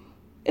old thing?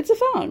 It's a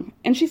thong.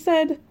 And she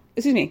said,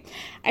 excuse me,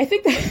 I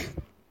think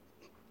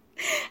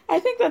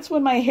that's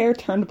when my hair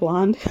turned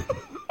blonde.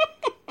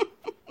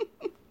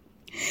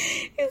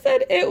 He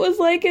said, it was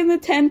like in the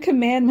 10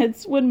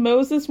 Commandments when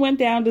Moses went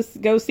down to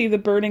go see the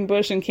burning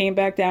bush and came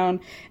back down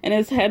and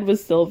his head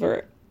was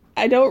silver.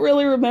 I don't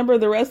really remember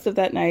the rest of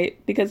that night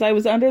because I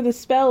was under the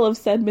spell of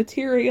said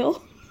material.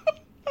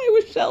 I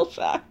was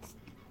shell-shocked.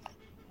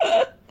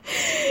 And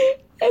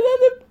then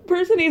the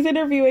person he's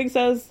interviewing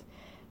says,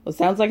 well,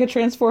 sounds like a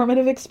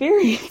transformative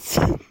experience.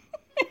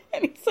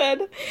 And he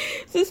said,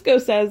 Cisco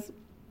says,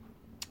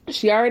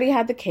 she already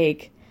had the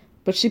cake,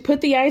 but she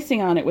put the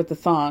icing on it with the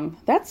thong.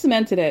 That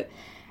cemented it.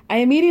 I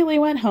immediately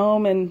went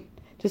home and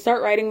to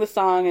start writing the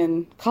song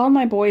and called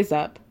my boys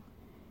up.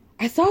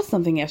 I saw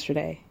something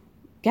yesterday.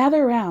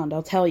 Gather around,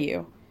 I'll tell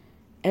you.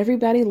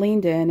 Everybody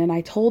leaned in and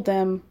I told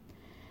them,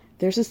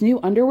 there's this new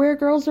underwear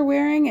girls are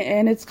wearing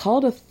and it's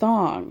called a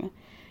thong.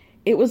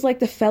 It was like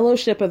the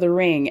Fellowship of the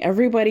Ring.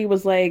 Everybody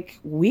was like,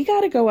 we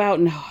got to go out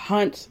and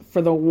hunt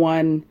for the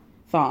one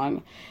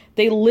thong.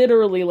 They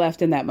literally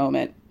left in that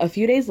moment. A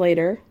few days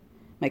later,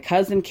 my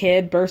cousin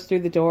kid burst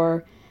through the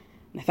door.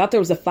 I thought there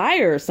was a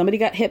fire. Somebody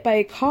got hit by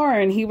a car.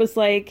 And he was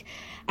like,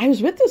 I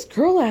was with this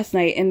girl last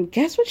night and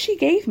guess what she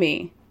gave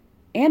me?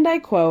 And I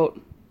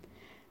quote,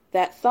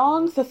 that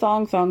thong's the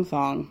thong, thong,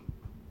 thong.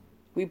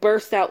 We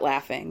burst out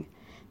laughing.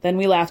 Then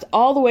we laughed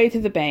all the way to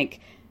the bank.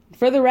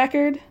 For the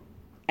record,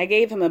 I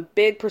gave him a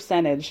big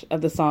percentage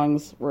of the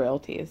song's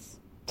royalties.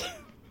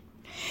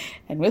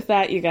 And with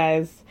that, you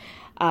guys,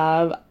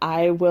 the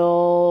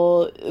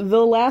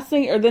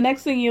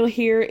next thing you'll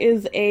hear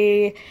is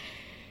a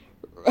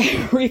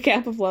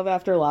recap of Love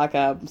After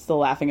Lockup. I'm still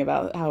laughing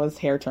about how his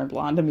hair turned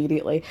blonde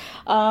immediately.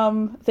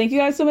 Thank you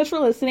guys so much for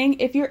listening.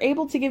 If you're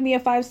able to give me a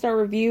 5-star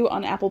review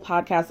on Apple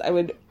Podcasts, I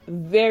would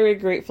very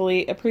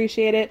gratefully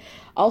appreciate it.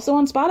 Also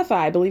on Spotify.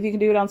 I believe you can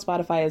do it on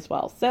Spotify as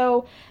well.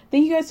 So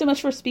thank you guys so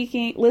much for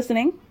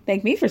listening.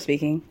 Thank me for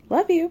speaking.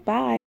 Love you.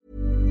 Bye.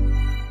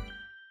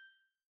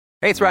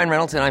 Hey, it's Ryan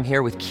Reynolds, and I'm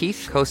here with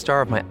Keith,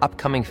 co-star of my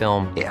upcoming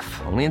film,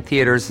 If, only in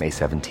theaters May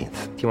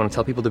 17th. Do you want to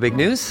tell people the big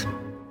news?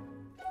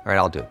 All right,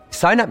 I'll do it.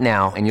 Sign up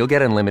now and you'll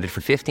get unlimited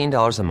for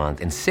 $15 a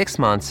month and 6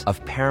 months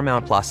of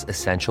Paramount Plus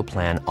Essential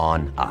Plan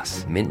on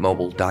us.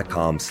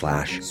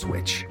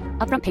 MintMobile.com/switch.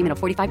 Upfront payment of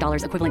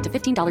 $45 equivalent to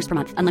 $15 per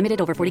month. Unlimited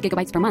over 40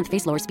 gigabytes per month.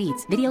 Face lower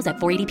speeds. Videos at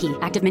 480p.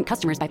 Active Mint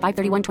customers by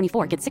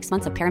 531.24 get 6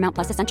 months of Paramount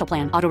Plus Essential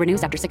Plan. Auto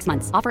renews after 6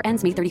 months. Offer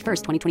ends May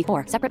 31st,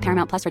 2024. Separate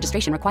Paramount Plus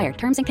registration required.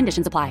 Terms and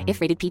conditions apply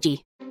if rated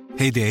PG.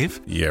 Hey, Dave.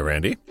 Yeah,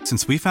 Randy.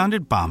 Since we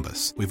founded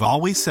Bombas, we've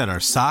always said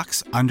our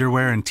socks,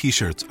 underwear, and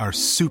T-shirts are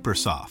super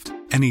soft.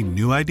 Any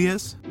new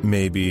ideas?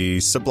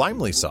 Maybe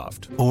sublimely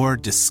soft. Or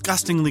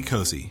disgustingly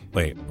cozy.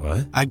 Wait,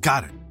 what? I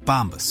got it.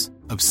 Bombas.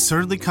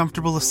 Absurdly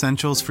comfortable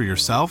essentials for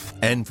yourself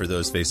and for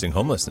those facing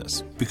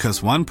homelessness.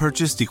 Because one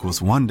purchased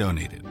equals one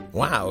donated.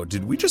 Wow,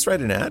 did we just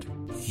write an ad?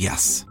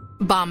 Yes.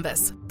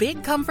 Bombas.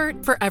 Big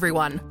comfort for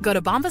everyone. Go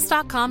to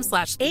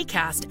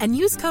bombas.com/ACAST and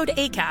use code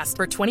ACAST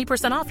for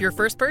 20% off your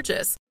first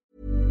purchase.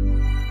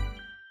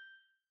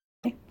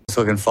 Just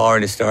looking forward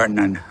to starting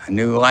a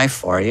new life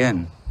for you.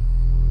 And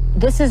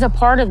this is a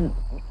part of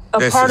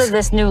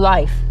this new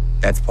life.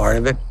 That's part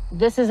of it?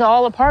 This is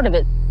all a part of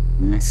it.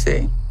 I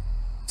see.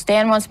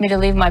 Stan wants me to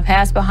leave my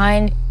past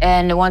behind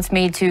and wants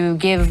me to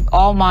give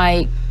all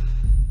my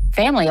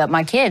family up,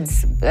 my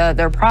kids,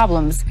 their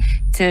problems,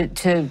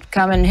 to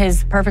come in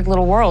his perfect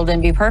little world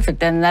and be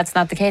perfect. And that's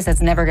not the case.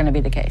 That's never going to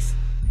be the case.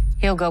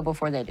 He'll go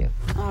before they do.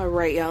 All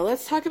right, y'all.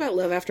 Let's talk about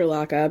Love After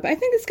Lockup. I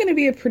think it's going to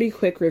be a pretty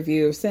quick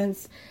review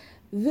since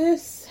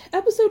this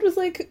episode was,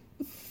 fine.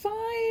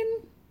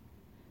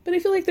 But I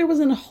feel like there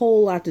wasn't a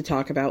whole lot to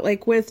talk about.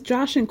 Like, with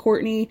Josh and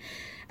Courtney,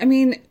 I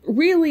mean,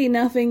 really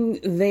nothing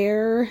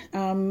there.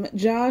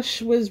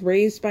 Josh was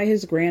raised by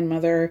his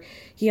grandmother.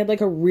 He had,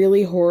 a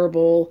really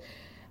horrible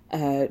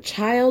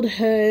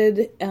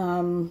childhood.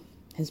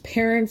 His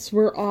parents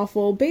were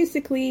awful.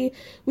 Basically,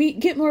 we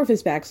get more of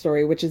his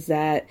backstory, which is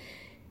that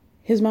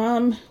his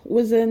mom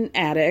was an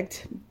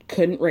addict,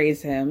 couldn't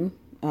raise him.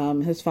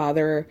 His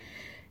father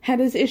had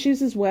his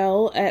issues as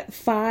well. At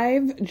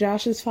 5,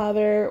 Josh's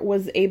father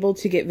was able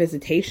to get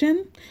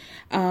visitation,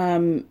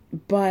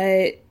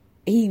 but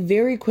he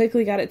very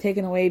quickly got it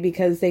taken away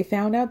because they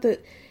found out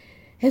that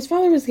his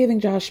father was giving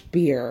Josh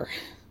beer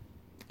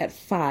at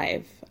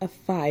 5, a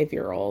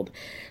 5-year-old.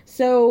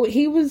 So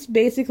he was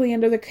basically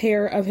under the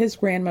care of his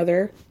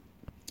grandmother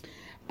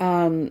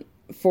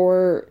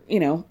for,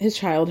 his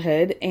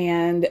childhood,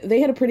 and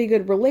they had a pretty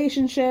good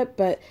relationship,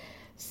 but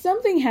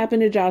something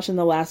happened to Josh in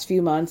the last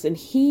few months, and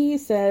he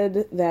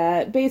said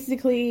that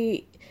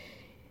basically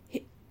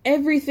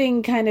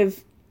everything kind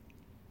of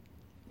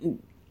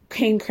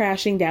came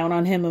crashing down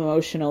on him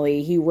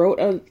emotionally. He wrote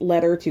a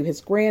letter to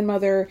his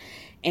grandmother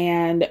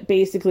and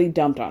basically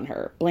dumped on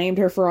her, blamed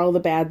her for all the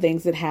bad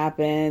things that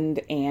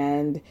happened,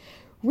 and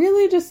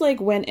really just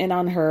went in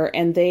on her,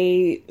 and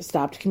they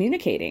stopped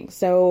communicating.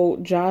 So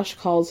Josh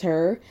calls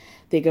her.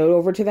 They go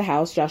over to the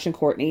house, Josh and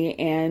Courtney,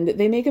 and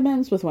they make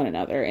amends with one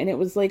another. And it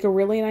was a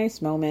really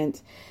nice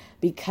moment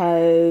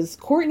because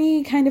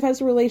Courtney kind of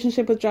has a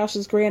relationship with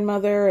Josh's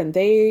grandmother, and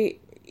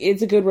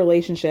it's a good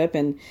relationship.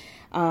 And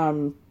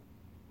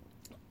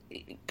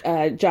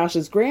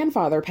Josh's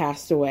grandfather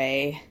passed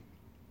away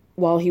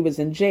while he was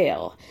in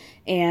jail.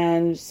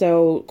 And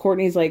so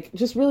Courtney's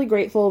just really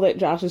grateful that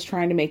Josh is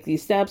trying to make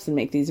these steps and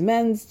make these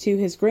amends to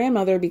his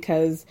grandmother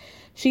because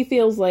she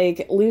feels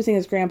like losing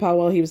his grandpa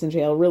while he was in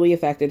jail really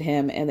affected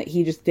him and that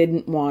he just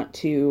didn't want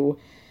to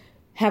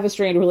have a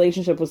strained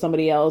relationship with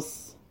somebody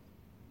else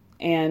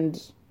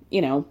and,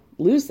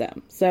 lose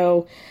them.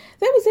 So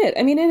that was it.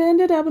 I mean, it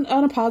ended up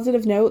on a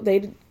positive note.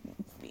 They,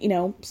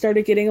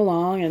 started getting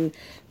along, and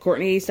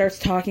Courtney starts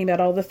talking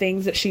about all the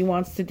things that she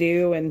wants to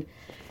do, and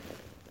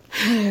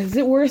Is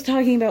it worth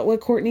talking about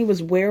what Courtney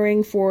was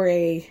wearing for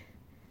a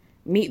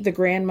meet the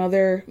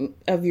grandmother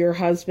of your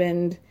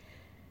husband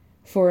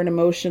for an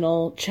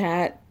emotional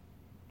chat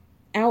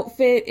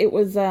outfit? It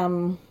was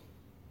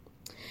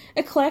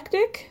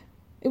eclectic.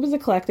 It was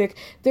eclectic.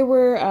 There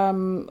were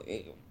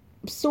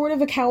sort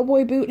of a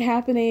cowboy boot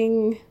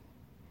happening.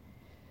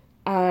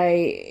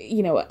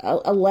 A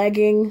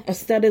legging, a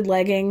studded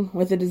legging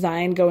with a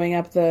design going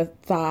up the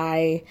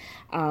thigh.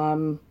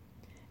 And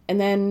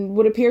then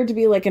what appeared to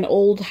be like an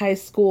old high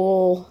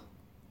school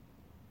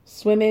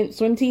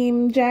swim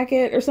team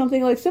jacket or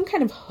something, like some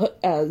kind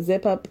of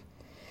zip up.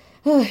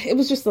 It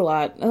was just a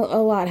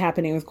lot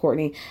happening with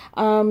Courtney.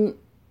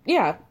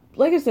 Yeah,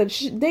 like I said,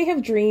 they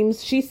have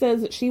dreams. She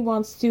says that she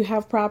wants to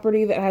have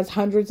property that has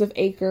hundreds of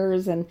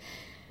acres, and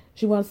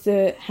she wants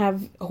to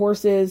have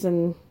horses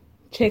and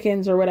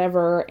chickens or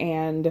whatever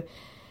and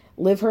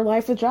live her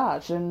life with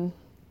Josh. And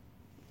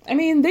I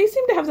mean, they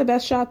seem to have the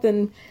best shot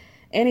than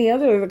any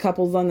other of the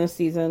couples on this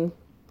season.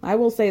 I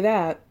will say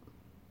that.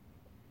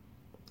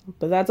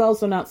 But that's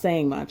also not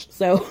saying much.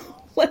 So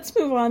let's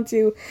move on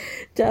to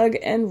Doug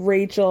and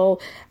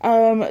Rachel.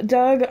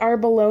 Doug, our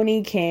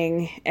baloney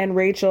king, and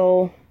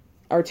Rachel,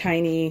 our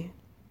tiny,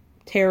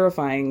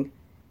 terrifying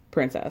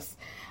princess.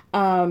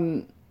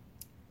 Y'all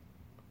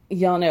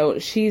know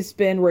she's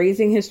been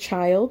raising his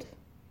child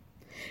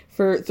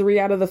for 3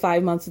 out of the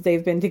 5 months that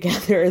they've been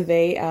together.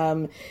 They,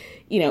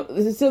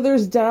 so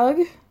there's Doug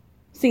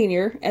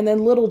Sr. and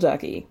then little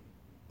Dougie.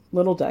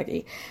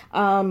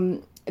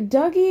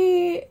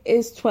 Dougie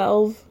is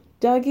 12.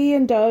 Dougie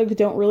and Doug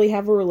don't really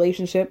have a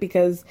relationship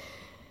because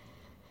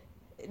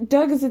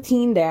Doug is a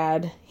teen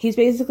dad. He's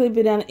basically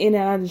been in and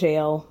out of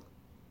jail,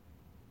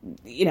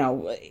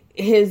 little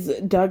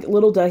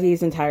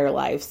Dougie's entire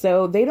life.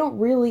 So they don't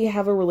really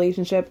have a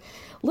relationship.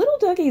 Little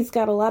Dougie's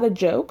got a lot of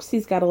jokes.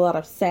 He's got a lot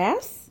of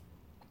sass.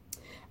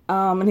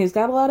 And he's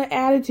got a lot of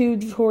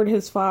attitude toward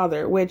his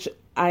father, which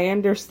I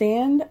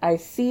understand. I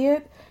see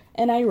it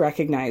and I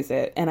recognize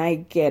it and I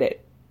get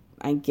it.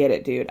 I get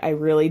it, dude. I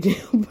really do.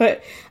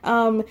 But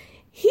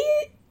he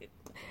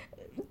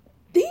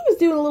was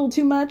doing a little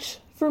too much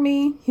for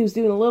me. He was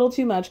doing a little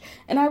too much.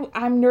 And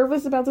I'm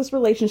nervous about this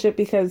relationship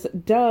because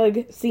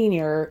Doug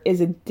Sr.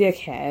 is a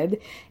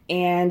dickhead.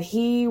 And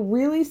he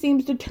really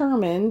seems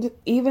determined,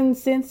 even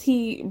since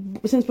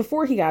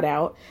before he got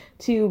out,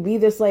 to be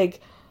this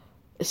like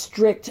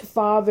strict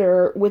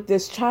father with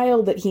this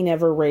child that he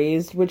never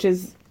raised, which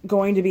is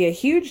going to be a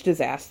huge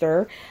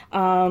disaster.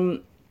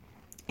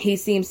 He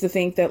seems to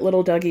think that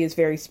little Dougie is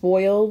very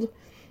spoiled,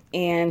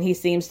 and he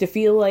seems to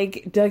feel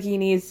like Dougie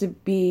needs to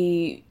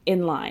be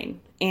in line.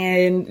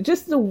 And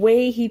just the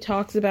way he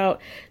talks about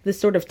this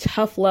sort of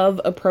tough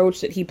love approach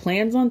that he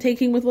plans on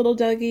taking with little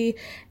Dougie,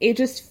 it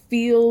just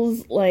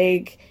feels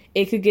like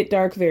it could get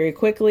dark very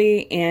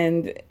quickly,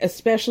 and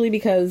especially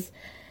because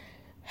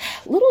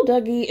little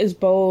Dougie is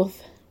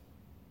both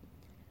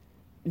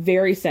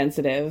very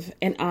sensitive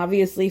and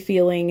obviously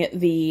feeling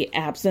the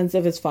absence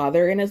of his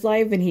father in his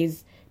life, and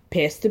he's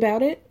pissed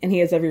about it, and he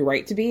has every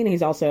right to be, and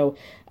he's also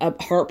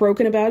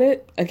heartbroken about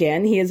it.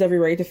 Again, he has every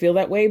right to feel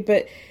that way,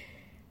 but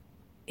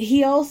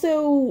he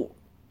also,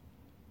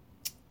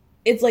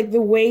 it's like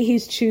the way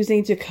he's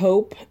choosing to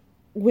cope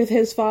with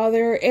his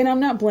father, and I'm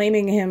not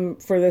blaming him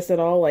for this at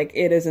all, like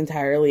it is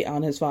entirely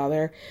on his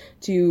father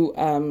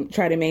to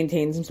try to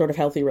maintain some sort of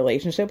healthy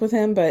relationship with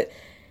him, but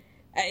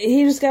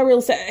he just got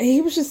real sad.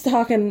 He was just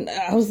talking,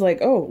 I was like,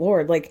 oh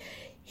Lord, like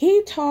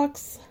he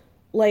talks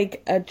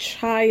like a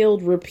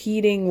child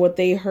repeating what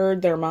they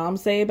heard their mom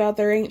say about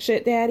their ain't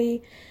shit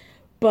daddy.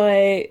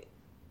 But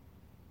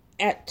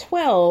at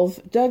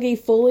 12, Dougie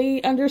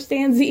fully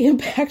understands the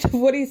impact of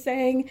what he's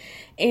saying.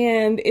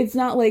 And it's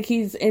not like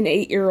he's an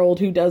 8-year-old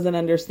who doesn't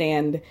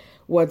understand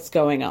what's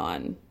going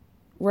on.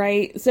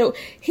 Right? So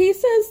he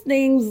says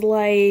things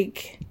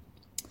like,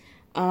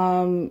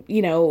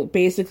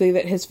 basically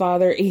that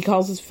he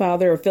calls his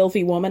father a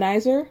filthy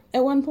womanizer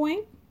at one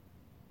point.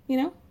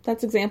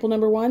 That's example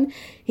number 1.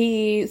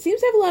 He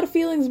seems to have a lot of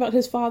feelings about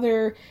his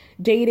father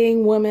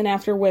dating women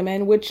after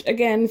women, which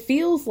again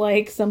feels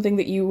like something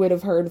that you would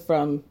have heard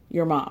from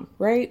your mom,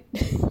 right?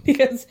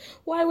 Because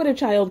why would a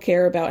child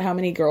care about how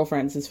many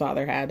girlfriends his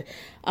father had?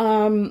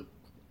 And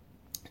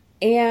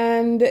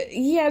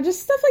yeah,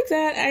 just stuff like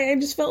that. I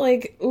just felt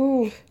like,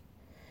 ooh,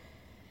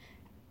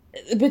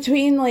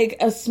 between like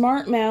a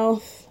smart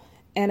mouth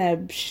and a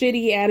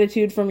shitty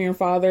attitude from your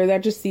father,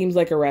 that just seems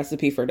like a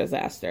recipe for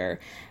disaster.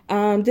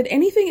 Did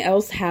anything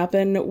else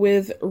happen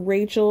with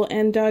Rachel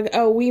and Doug?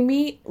 Oh, we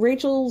meet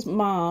Rachel's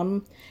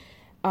mom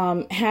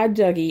had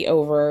Dougie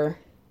over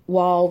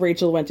while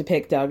Rachel went to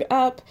pick Doug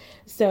up.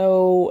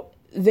 So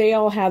they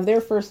all have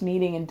their first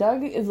meeting, and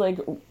Doug is like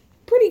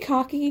pretty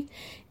cocky.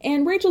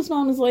 And Rachel's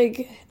mom is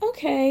like,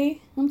 okay,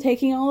 I'm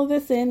taking all of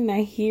this in and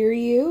I hear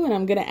you and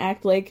I'm going to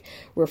act like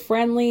we're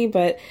friendly.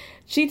 But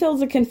she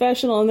tells a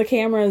confessional in the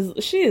cameras,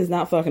 she is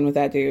not fucking with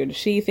that dude.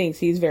 She thinks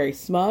he's very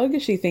smug.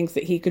 She thinks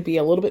that he could be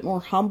a little bit more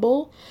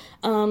humble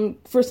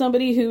for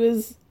somebody who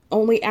is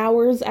only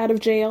hours out of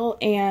jail.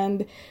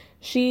 And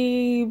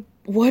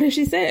what does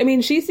she say? I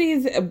mean, she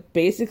sees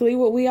basically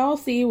what we all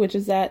see, which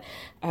is that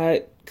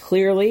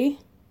clearly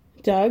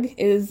Doug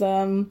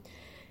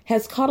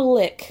has caught a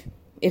lick,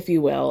 if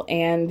you will,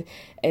 and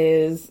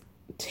is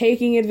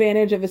taking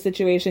advantage of a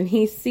situation.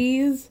 He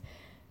sees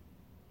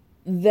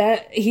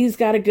that he's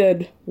got a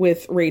good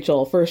with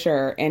Rachel for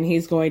sure, and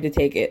he's going to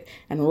take it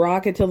and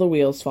rock it till the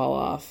wheels fall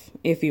off,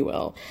 if you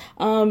will.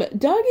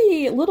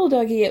 Little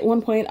Dougie at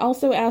one point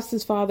also asked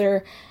his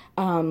father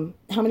how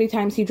many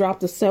times he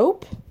dropped the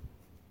soap,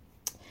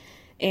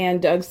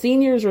 and Doug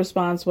Sr.'s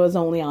response was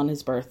only on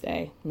his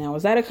birthday. Now,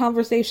 is that a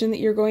conversation that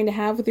you're going to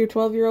have with your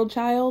 12-year-old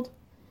child?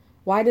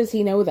 Why does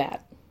he know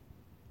that?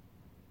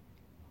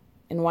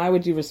 And why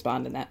would you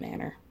respond in that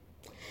manner?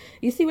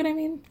 You see what I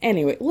mean?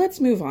 Anyway,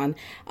 let's move on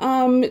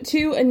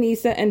to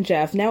Aneesa and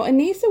Jeff. Now,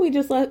 Aneesa we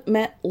just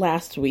met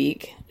last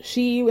week.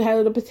 She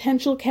had a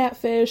potential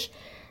catfish.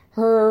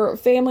 Her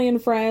family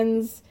and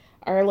friends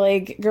are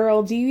like,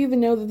 girl, do you even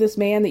know that this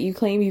man that you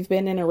claim you've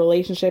been in a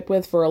relationship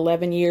with for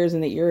 11 years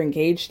and that you're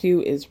engaged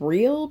to is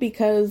real?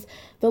 Because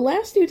the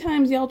last 2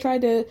 times y'all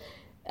tried to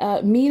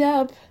meet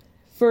up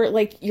for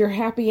like your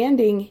happy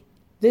ending,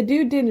 the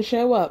dude didn't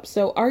show up.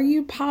 So are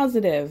you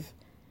positive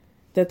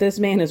that this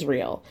man is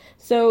real?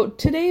 So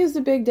today is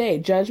the big day,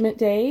 Judgment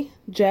Day.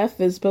 Jeff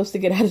is supposed to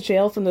get out of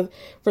jail for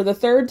the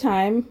 3rd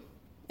time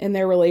in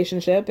their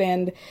relationship,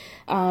 and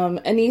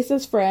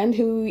Aneesa's friend,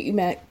 who you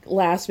met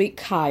last week,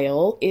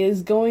 Kyle,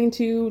 is going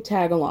to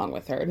tag along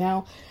with her.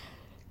 Now,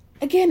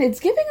 again, it's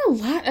giving a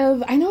lot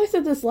of, I know I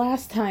said this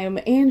last time,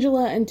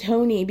 Angela and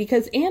Tony,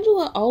 because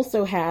Angela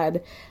also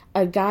had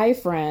a guy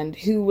friend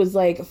who was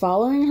like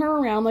following her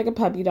around like a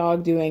puppy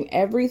dog, doing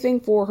everything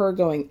for her,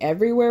 going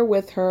everywhere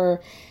with her,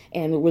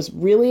 and was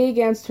really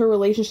against her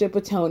relationship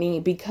with Tony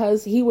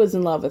because he was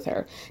in love with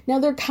her. Now,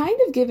 they're kind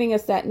of giving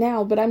us that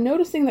now, but I'm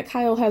noticing that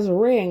Kyle has a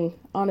ring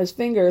on his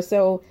finger.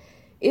 So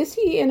is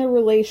he in a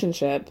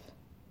relationship?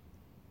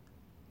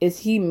 Is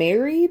he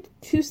married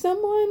to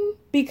someone?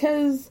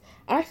 Because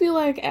I feel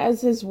like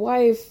as his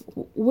wife,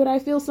 would I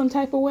feel some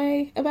type of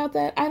way about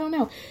that? I don't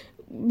know.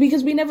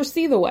 Because we never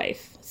see the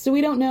wife. So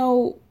we don't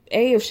know,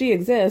 A, if she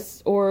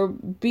exists, or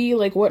B,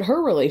 like what her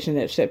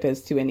relationship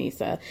is to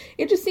Aneesa.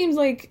 It just seems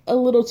like a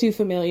little too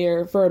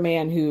familiar for a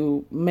man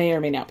who may or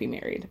may not be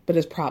married, but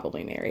is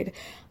probably married.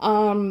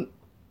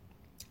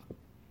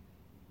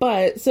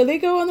 But so they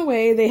go on the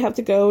way. They have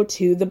to go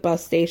to the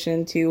bus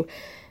station to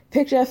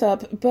pick Jeff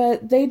up,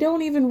 but they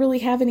don't even really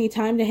have any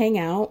time to hang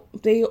out.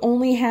 They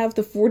only have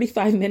the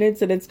 45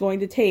 minutes that it's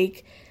going to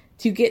take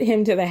to get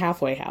him to the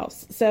halfway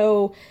house.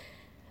 So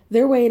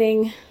they're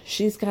waiting.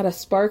 She's got a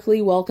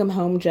sparkly welcome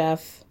home,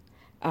 Jeff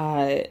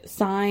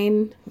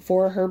sign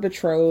for her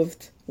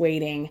betrothed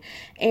waiting.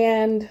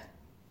 And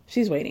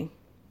she's waiting.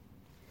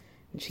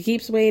 And she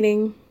keeps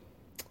waiting.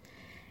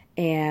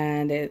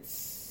 And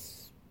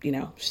it's,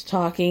 she's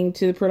talking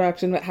to the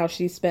production about how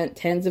she spent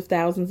tens of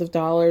thousands of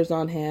dollars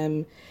on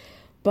him.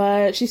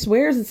 But she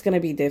swears it's going to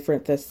be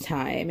different this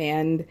time.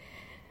 And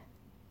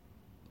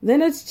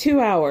then it's 2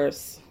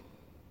 hours.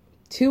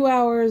 2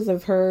 hours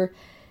of her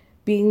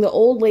being the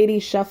old lady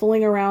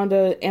shuffling around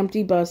an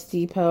empty bus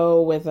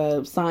depot with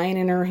a sign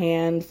in her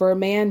hand for a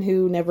man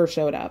who never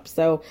showed up.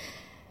 So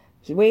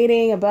she's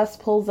waiting, a bus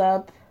pulls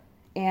up,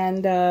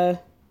 and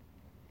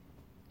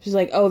she's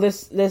like, oh,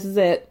 this is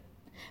it.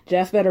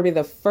 Jeff better be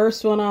the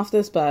first one off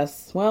this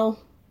bus. Well,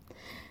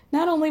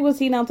 not only was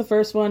he not the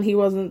first one, he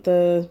wasn't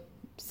the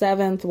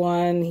 7th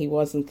one, he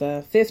wasn't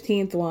the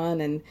 15th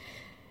one, and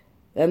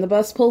then the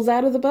bus pulls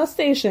out of the bus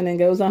station and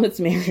goes on its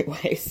merry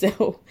way.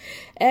 So,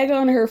 egg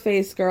on her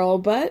face, girl,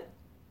 but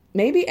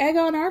maybe egg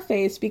on our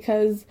face,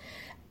 because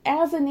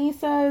as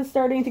Aneesa is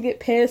starting to get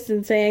pissed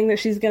and saying that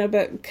she's going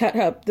to cut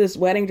up this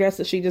wedding dress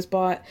that she just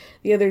bought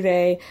the other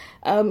day,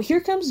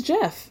 here comes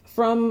Jeff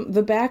from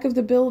the back of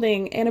the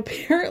building, and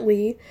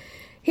apparently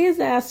his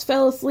ass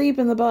fell asleep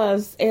in the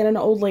bus, and an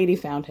old lady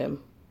found him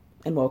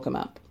and woke him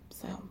up.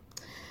 So,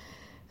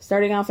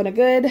 starting off on a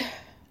good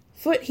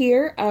foot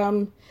here.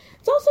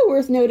 It's also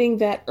worth noting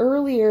that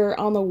earlier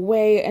on the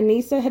way,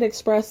 Aneesa had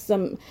expressed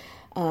some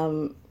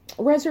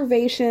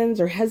reservations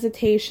or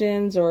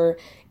hesitations or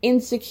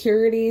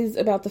insecurities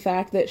about the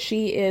fact that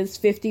she is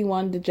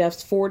 51 to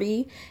Jeff's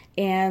 40,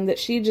 and that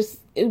she just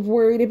is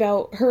worried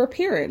about her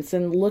appearance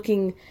and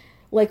looking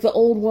like the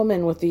old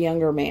woman with the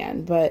younger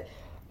man. But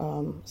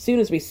soon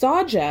as we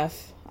saw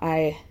Jeff,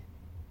 I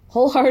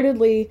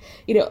wholeheartedly,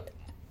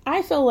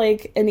 I feel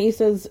like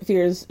Aneesa's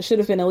fears should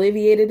have been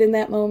alleviated in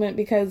that moment,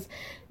 because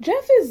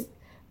Jeff is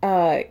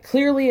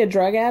clearly a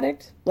drug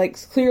addict, like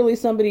clearly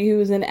somebody who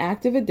is in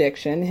active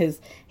addiction. His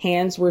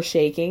hands were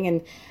shaking,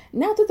 and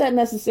not that that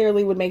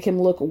necessarily would make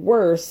him look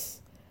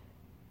worse,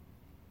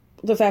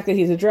 the fact that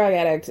he's a drug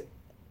addict.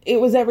 It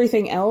was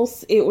everything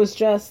else. It was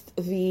just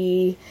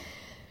the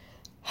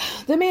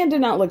man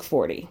did not look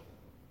 40.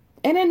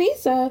 And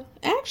Aneesa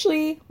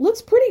actually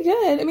looks pretty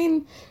good. I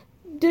mean,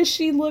 does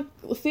she look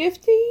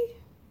 50?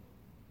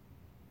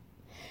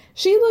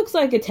 She looks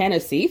like a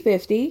Tennessee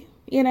 50,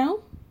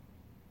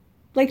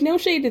 Like, no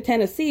shade to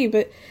Tennessee,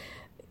 but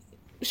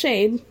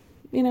shade.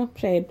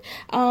 shade.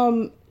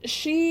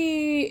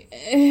 She,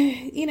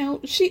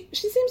 she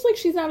seems like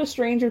she's not a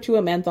stranger to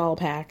a menthol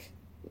pack.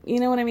 You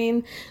know what I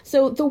mean?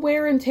 So the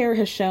wear and tear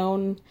has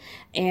shown,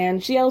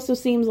 and she also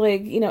seems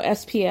like,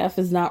 SPF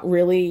is not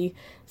really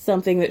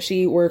something that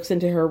she works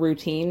into her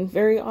routine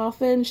very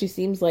often. She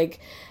seems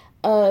like,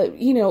 a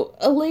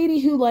lady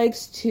who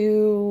likes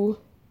to,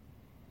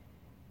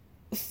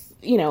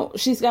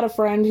 she's got a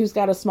friend who's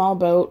got a small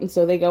boat, and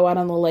so they go out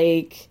on the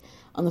lake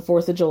on the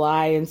 4th of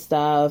July and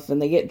stuff, and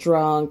they get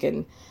drunk,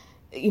 and,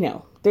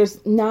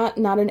 there's not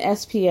an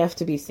SPF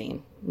to be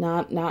seen.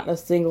 Not a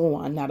single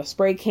one. Not a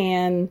spray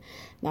can,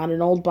 not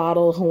an old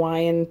bottle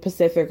Hawaiian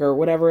Pacific or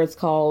whatever it's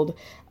called.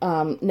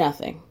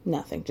 Nothing.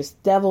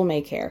 Just devil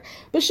may care.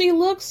 But she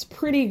looks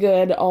pretty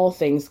good, all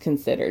things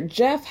considered.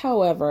 Jeff,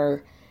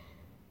 however,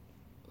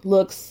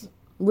 looks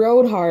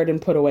rode hard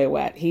and put away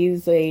wet.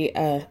 He's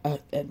a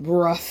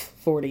rough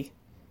 40.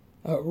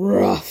 A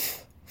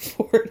rough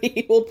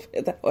 40, we'll put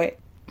it that way.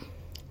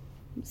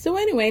 So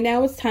anyway,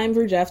 now it's time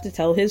for Jeff to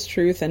tell his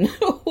truth, and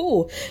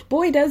oh,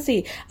 boy does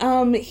he.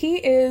 He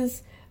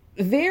is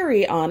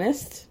very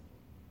honest.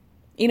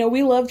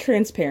 We love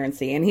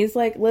transparency, and he's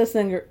like,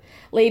 listen,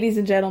 ladies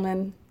and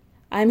gentlemen,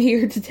 I'm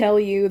here to tell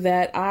you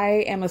that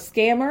I am a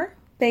scammer,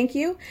 thank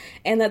you,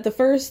 and that the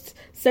first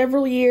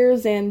several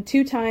years and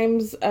 2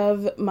 times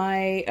of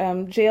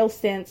my jail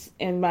stints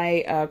in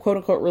my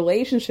quote-unquote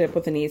relationship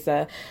with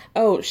Anissa,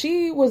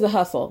 she was a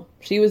hustle.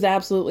 She was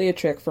absolutely a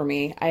trick for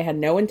me. I had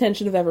no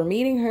intention of ever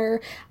meeting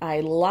her. I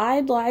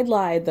lied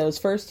those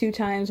first 2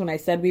 times when I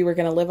said we were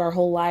going to live our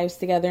whole lives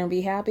together and be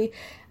happy.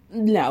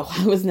 No,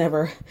 I was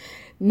never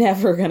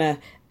gonna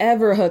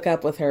ever hook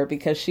up with her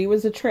because she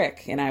was a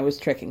trick and I was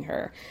tricking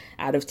her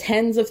out of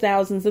tens of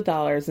thousands of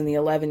dollars in the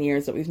 11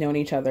 years that we've known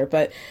each other.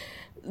 But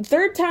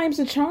 3rd time's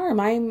a charm.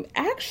 I'm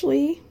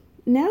actually,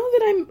 now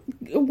that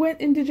I went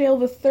into jail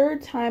the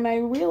 3rd time, I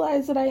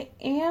realize that I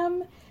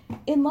am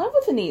in love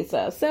with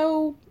Anissa.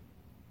 So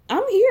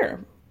I'm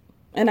here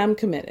and I'm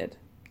committed.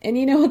 And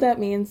you know what that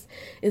means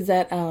is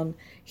that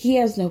he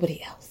has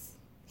nobody else.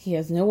 He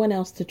has no one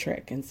else to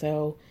trick. And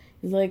so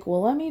he's like,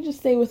 well, let me just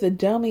stay with a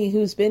dummy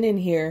who's been in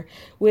here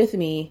with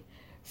me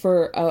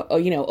for,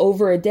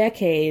 over a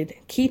decade,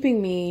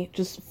 keeping me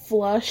just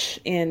flush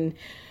in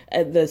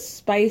the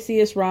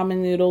spiciest ramen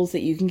noodles that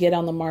you can get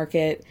on the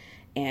market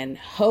and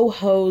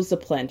ho-hos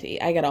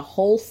aplenty. I got a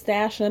whole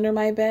stash under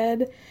my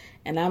bed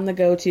and I'm the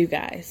go-to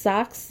guy.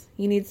 Socks?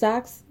 You need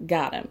socks?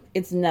 Got him.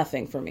 It's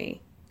nothing for me.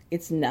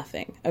 It's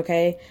nothing,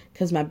 okay?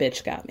 Because my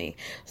bitch got me.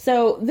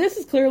 So this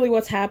is clearly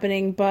what's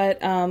happening,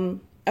 but,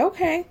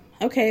 okay,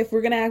 if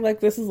we're going to act like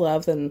this is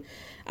love, then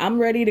I'm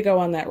ready to go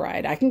on that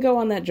ride. I can go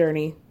on that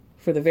journey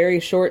for the very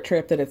short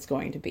trip that it's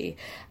going to be.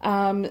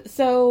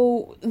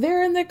 So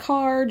they're in the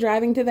car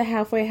driving to the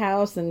halfway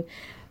house, and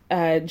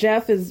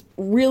Jeff is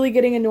really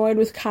getting annoyed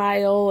with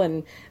Kyle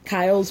and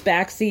Kyle's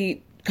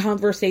backseat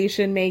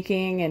conversation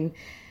making and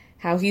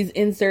how he's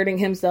inserting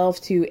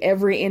himself to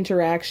every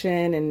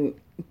interaction and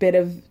bit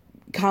of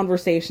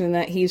conversation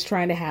that he's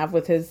trying to have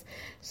with his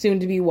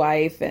soon-to-be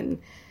wife. And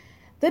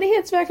then he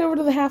heads back over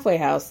to the halfway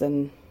house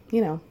and,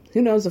 who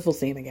knows if we'll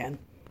see him again.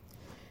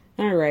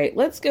 All right,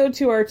 let's go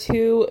to our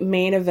 2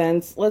 main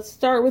events. Let's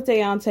start with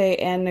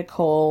Deontay and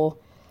Nicole.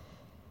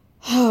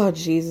 Oh,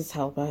 Jesus,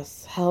 help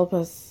us. Help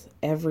us,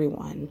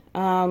 everyone.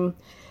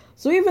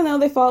 So even though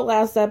they fought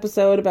last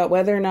episode about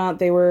whether or not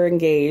they were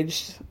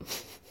engaged,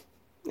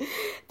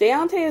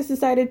 Deontay has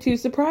decided to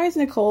surprise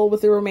Nicole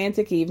with a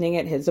romantic evening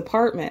at his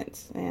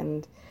apartment.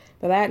 And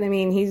by that, I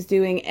mean he's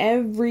doing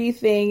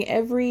everything,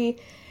 every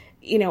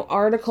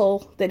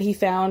article that he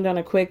found on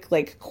a quick,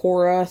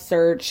 Quora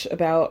search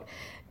about,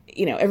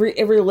 every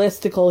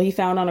listicle he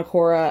found on a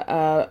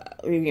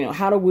Quora,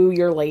 how to woo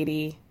your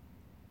lady.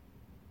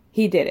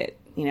 He did it.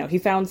 He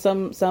found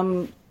some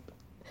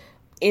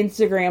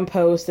Instagram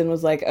post and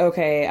was like,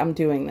 okay, I'm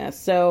doing this.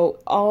 So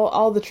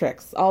all the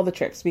tricks.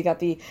 We got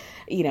the,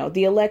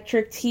 the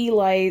electric tea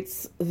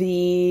lights,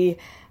 the,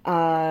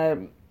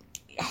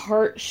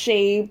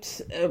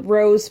 heart-shaped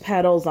rose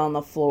petals on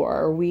the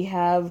floor. We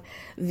have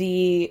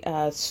the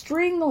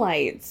string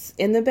lights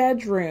in the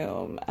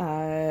bedroom,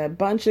 a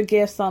bunch of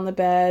gifts on the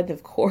bed.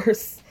 Of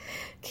course,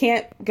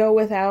 can't go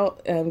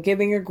without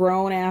giving a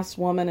grown-ass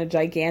woman a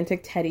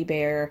gigantic teddy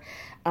bear.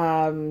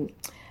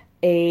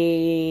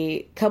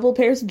 A couple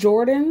pairs of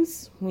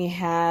Jordans. We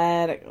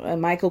had a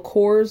Michael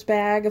Kors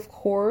bag, of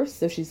course,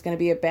 so she's going to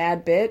be a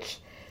bad bitch.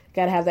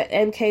 Got to have that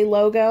MK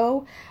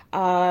logo.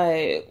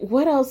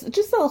 What else?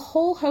 Just a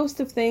whole host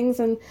of things.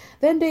 And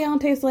then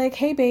Deontay's like,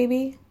 hey,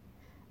 baby,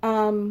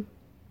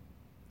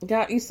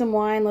 got you some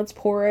wine. Let's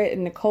pour it.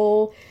 And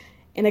Nicole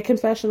in a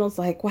confessional is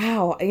like,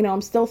 wow,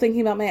 I'm still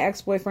thinking about my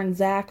ex-boyfriend,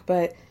 Zach,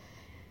 but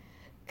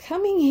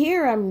coming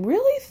here, I'm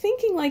really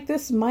thinking like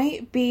this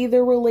might be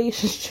the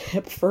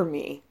relationship for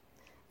me.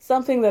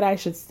 Something that I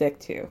should stick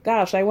to.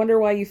 Gosh, I wonder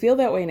why you feel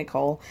that way,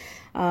 Nicole.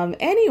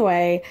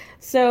 Anyway,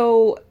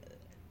 so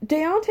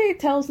Deontay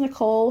tells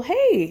Nicole,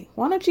 hey,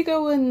 why don't you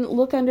go and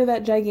look under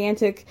that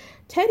gigantic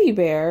teddy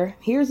bear?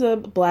 Here's a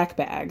black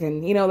bag.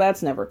 And,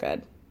 that's never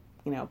good.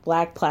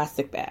 black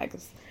plastic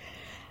bags.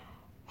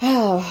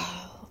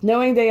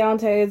 Knowing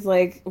Deontay is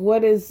like,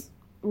 what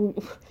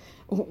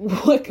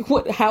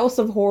house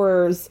of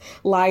horrors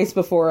lies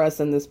before us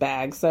in this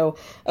bag? So,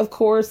 of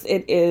course,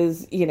 it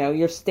is,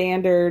 your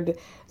standard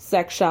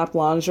sex shop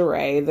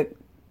lingerie, the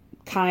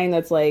kind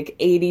that's like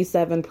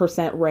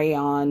 87%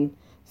 rayon,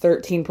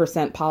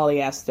 13%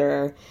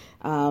 polyester,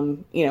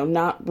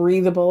 not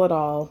breathable at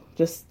all.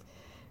 Just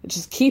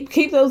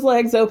keep those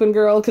legs open,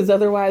 girl, because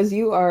otherwise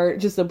you are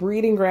just a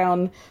breeding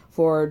ground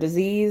for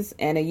disease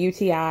and a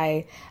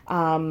UTI.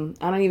 I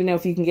don't even know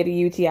if you can get a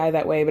UTI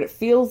that way, but it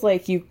feels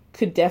like you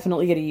could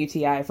definitely get a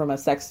UTI from a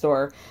sex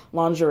store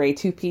lingerie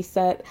 2-piece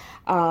set.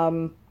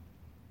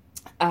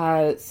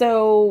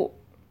 So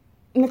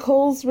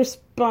Nicole's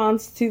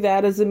response to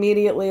that is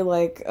immediately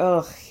like,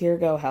 ugh, here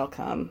go hell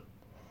come.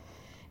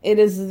 It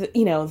is,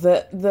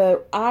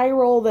 the eye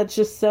roll that's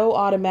just so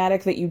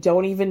automatic that you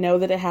don't even know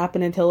that it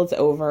happened until it's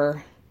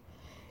over.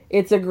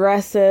 It's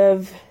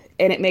aggressive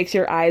and it makes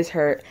your eyes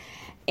hurt.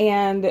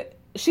 And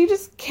she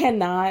just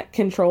cannot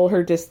control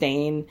her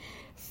disdain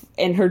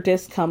and her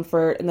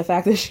discomfort and the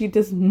fact that she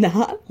does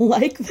not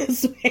like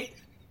this man.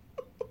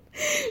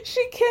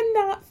 She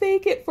cannot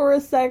fake it for a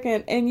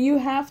second, and you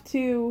have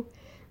to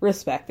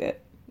respect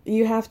it.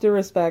 You have to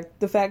respect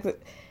the fact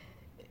that,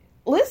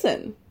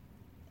 listen,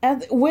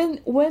 and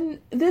when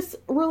this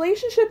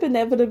relationship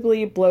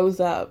inevitably blows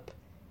up,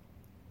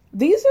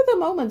 these are the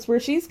moments where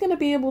she's going to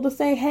be able to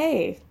say,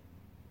 hey,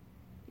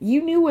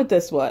 you knew what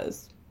this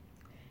was.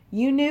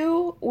 You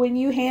knew when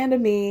you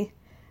handed me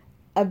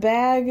a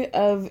bag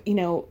of,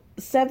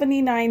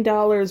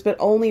 $79, but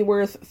only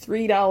worth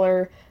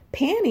 $3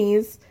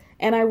 panties,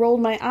 and I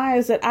rolled my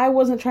eyes that I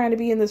wasn't trying to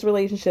be in this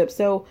relationship.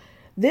 So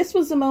this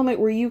was the moment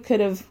where you could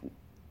have,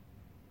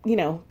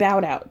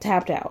 bowed out,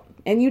 tapped out,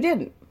 and you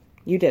didn't.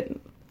 You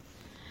didn't.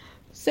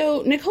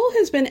 So Nicole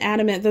has been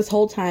adamant this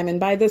whole time, and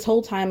by this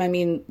whole time, I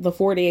mean the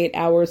 48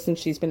 hours since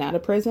she's been out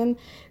of prison,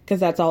 because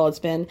that's all it's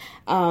been,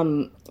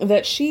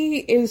 that she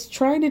is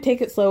trying to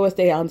take it slow with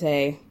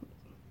Deontay.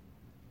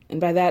 And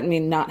by that, I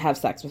mean not have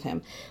sex with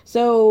him.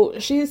 So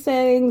she's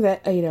saying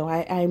that,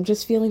 I'm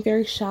just feeling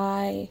very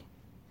shy.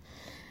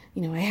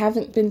 I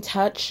haven't been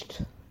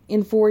touched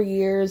in 4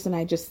 years, and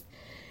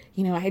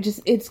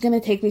it's going to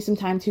take me some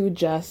time to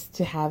adjust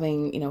to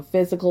having,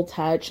 physical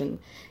touch and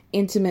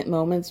intimate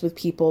moments with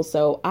people.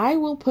 So I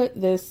will put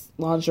this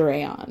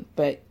lingerie on,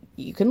 but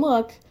you can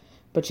look,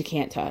 but you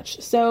can't touch.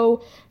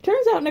 So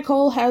turns out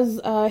Nicole has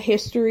a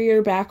history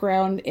or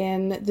background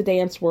in the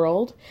dance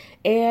world,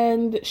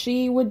 and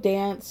she would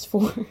dance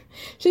for,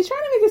 she's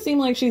trying to make it seem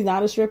like she's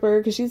not a stripper,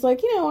 because she's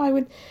like, I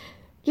would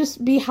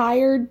just be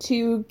hired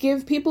to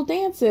give people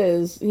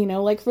dances,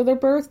 like for their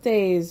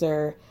birthdays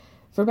or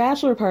for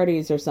bachelor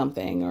parties or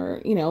something,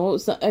 or,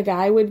 a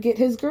guy would get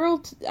his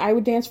girl, I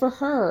would dance for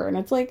her. And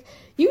it's like,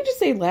 you would just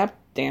say lap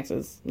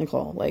dances,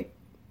 Nicole, like,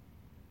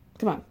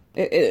 come on,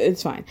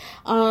 it's fine.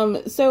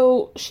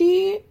 So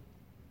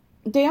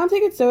Deontay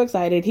gets so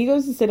excited, he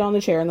goes to sit on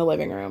the chair in the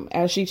living room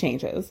as she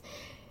changes,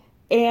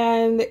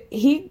 and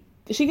she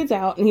gets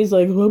out and he's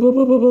like,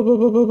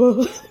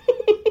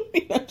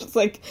 just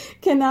like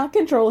cannot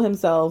control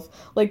himself,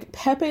 like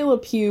Pepe Le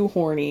Pew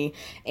horny,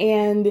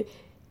 and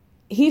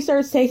he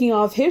starts taking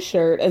off his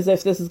shirt as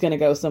if this is going to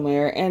go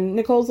somewhere. And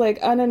Nicole's like,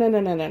 oh, no.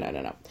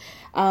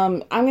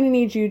 I'm going to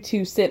need you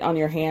to sit on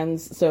your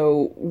hands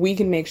so we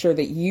can make sure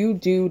that you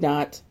do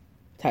not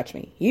touch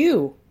me.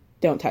 You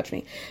don't touch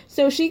me.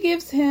 So she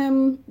gives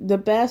him the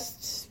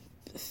best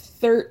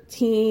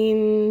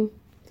 13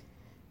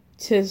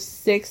 to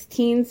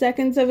 16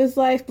 seconds of his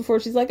life before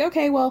she's like,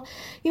 okay, well,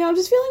 I'm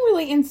just feeling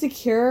really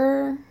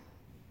insecure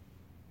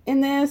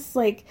in this,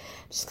 like,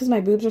 just because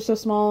my boobs are so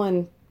small,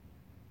 and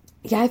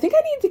yeah, I think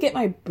I need to get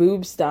my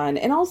boobs done.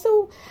 And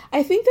also,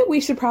 I think that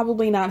we should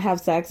probably not have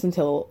sex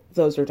until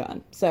those are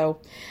done. So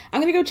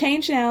I'm going to go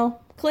change now.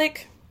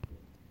 Click.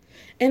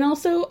 And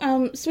also,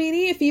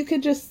 sweetie, if you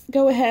could just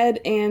go ahead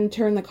and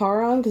turn the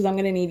car on, because I'm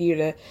going to need you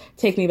to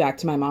take me back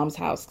to my mom's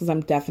house, because I'm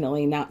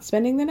definitely not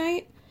spending the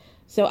night.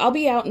 So I'll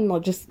be out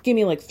and just give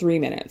me like 3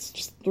 minutes.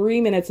 Just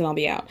 3 minutes and I'll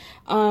be out.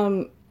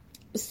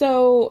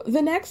 So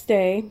the next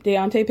day,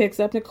 Deontay picks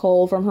up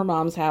Nicole from her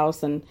mom's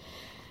house and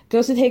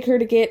goes to take her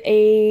to get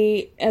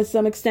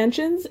some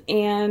extensions,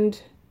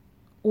 and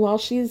while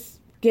she's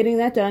getting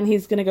that done,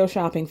 he's going to go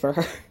shopping for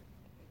her.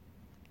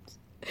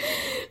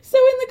 So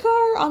in the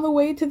car, on the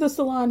way to the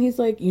salon, he's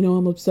like,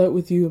 I'm upset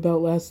with you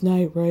about last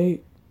night,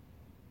 right?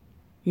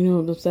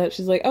 I'm upset.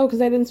 She's like, oh,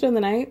 because I didn't spend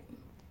the night?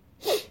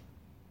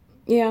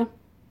 Yeah.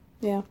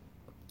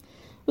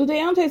 Well,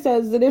 Deontay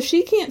says that if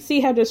she can't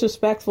see how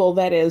disrespectful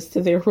that is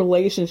to their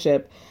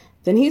relationship,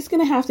 then he's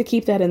going to have to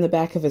keep that in the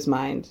back of his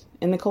mind.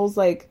 And Nicole's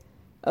like,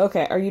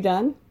 okay, are you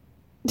done?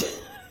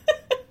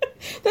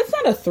 That's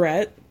not a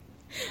threat.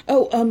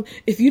 Oh,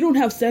 if you don't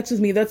have sex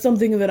with me, that's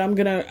something that I'm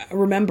gonna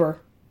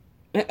remember.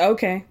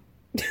 Okay.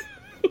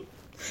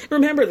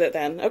 Remember that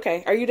then.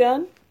 Okay, are you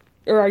done?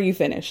 Or are you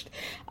finished?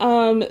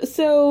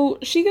 So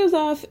she goes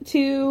off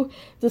to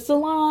the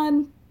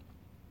salon,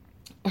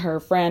 Her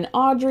friend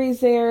Audrey's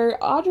there.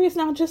 Audrey's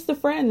not just a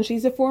friend.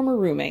 She's a former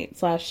roommate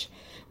slash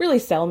really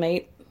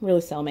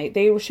cellmate.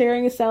 They were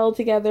sharing a cell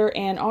together,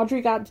 and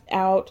Audrey got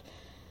out.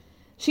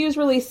 She was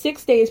released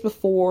 6 days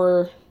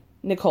before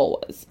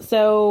Nicole was.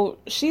 So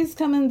she's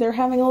coming. They're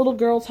having a little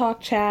girl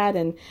talk chat,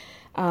 and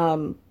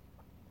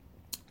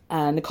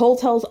Nicole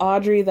tells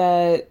Audrey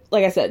that,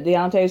 like I said,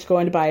 Deontay is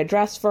going to buy a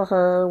dress for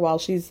her while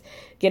she's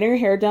getting her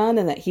hair done,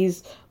 and that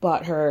he's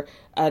bought her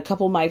a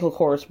couple Michael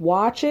Kors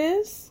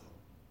watches,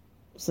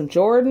 some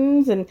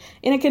Jordans, and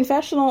in a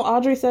confessional,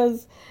 Audrey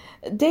says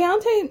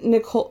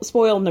Deontay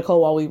spoiled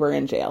Nicole while we were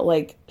in jail.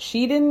 Like,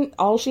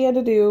 all she had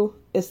to do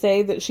is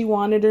say that she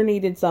wanted or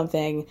needed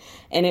something,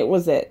 and it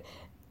was it.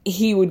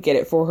 He would get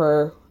it for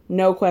her,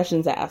 no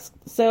questions asked.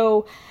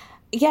 So,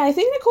 yeah, I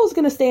think Nicole's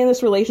going to stay in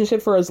this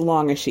relationship for as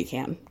long as she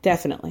can.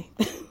 Definitely.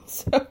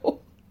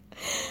 So,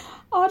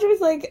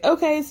 Audrey's like,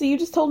 okay, so you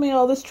just told me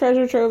all this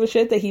treasure trove of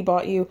shit that he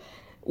bought you.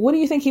 What do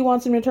you think he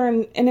wants in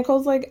return? And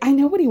Nicole's like, I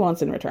know what he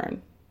wants in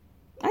return.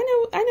 I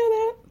know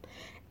that.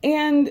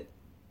 And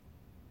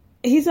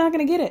he's not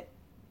going to get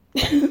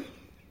it.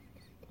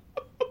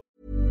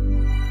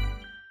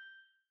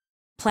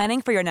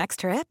 Planning for your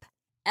next trip?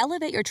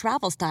 Elevate your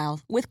travel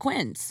style with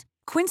Quince.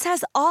 Quince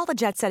has all the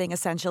jet-setting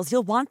essentials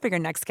you'll want for your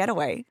next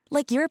getaway,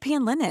 like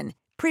European linen,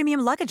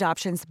 premium luggage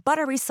options,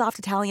 buttery soft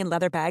Italian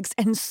leather bags,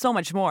 and so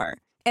much more.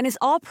 And is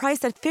all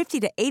priced at 50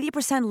 to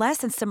 80% less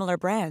than similar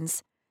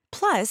brands.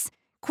 Plus,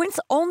 Quince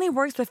only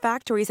works with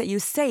factories that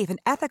use safe and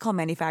ethical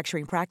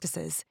manufacturing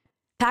practices.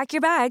 Pack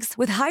your bags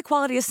with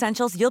high-quality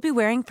essentials you'll be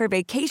wearing for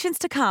vacations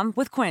to come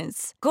with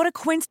Quince. Go to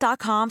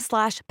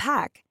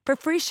quince.com/pack for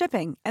free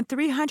shipping and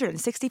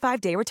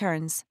 365-day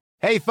returns.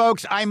 Hey,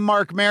 folks, I'm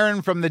Mark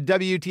Maron from the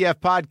WTF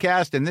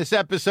Podcast, and this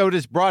episode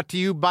is brought to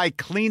you by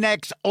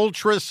Kleenex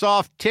Ultra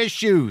Soft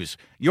Tissues,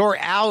 your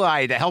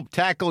ally to help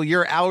tackle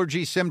your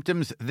allergy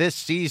symptoms this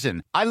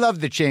season. I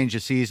love the change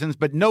of seasons,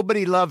 but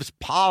nobody loves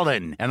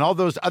pollen and all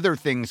those other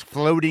things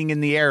floating in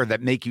the air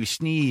that make you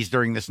sneeze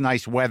during this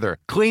nice weather.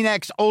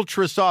 Kleenex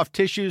Ultra Soft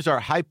Tissues are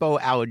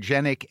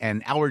hypoallergenic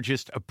and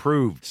allergist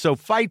approved, so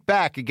fight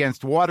back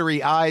against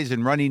watery eyes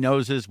and runny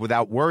noses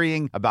without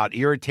worrying about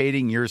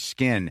irritating your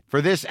skin.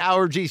 For this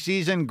allergy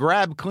season,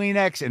 grab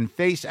Kleenex and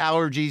face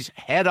allergies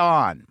head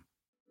on.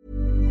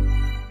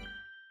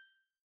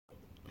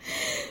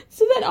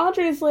 So then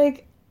Audrey is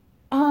like,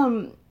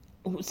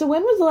 so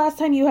when was the last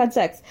time you had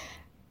sex?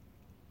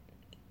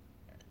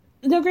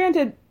 Now,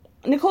 granted,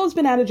 Nicole's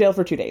been out of jail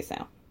for 2 days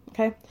now,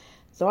 okay?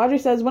 So Audrey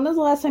says, when was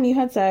the last time you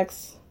had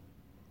sex?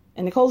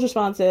 And Nicole's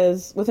response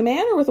is, with a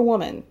man or with a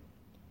woman?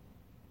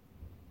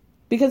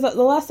 Because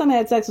the last time I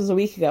had sex was a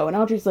week ago. And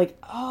Audrey's like,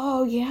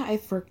 oh, yeah, I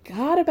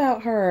forgot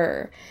about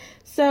her.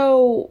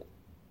 So,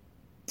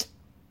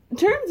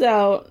 turns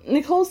out,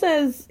 Nicole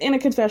says in a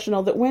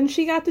confessional that when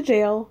she got to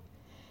jail,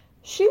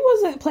 she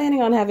wasn't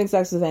planning on having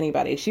sex with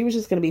anybody. She was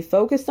just going to be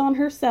focused on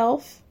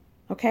herself,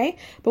 okay?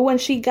 But when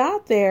she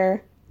got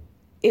there,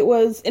 it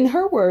was, in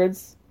her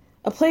words,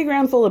 a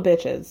playground full of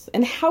bitches.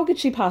 And how could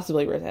she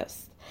possibly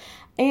resist?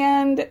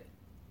 And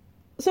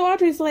so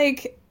Audrey's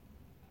like,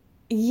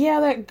 yeah,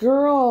 that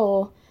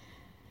girl.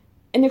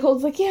 And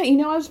Nicole's like, yeah,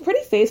 I was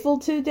pretty faithful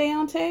to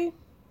Deontay.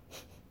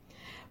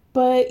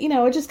 But,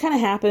 it just kind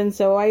of happened.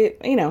 So I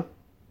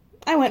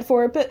went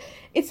for it. But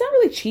it's not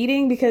really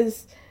cheating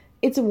because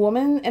it's a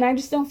woman. And I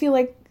just don't feel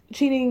like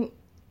cheating.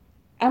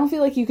 I don't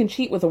feel like you can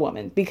cheat with a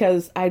woman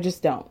because I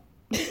just don't.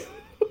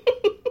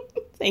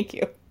 Thank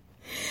you.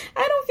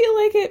 I don't feel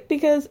like it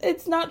because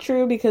it's not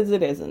true because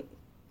it isn't.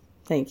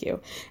 Thank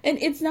you. And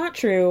it's not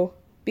true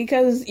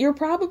because you're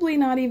probably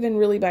not even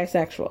really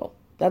bisexual.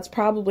 That's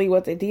probably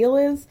what the deal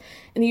is.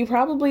 And you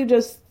probably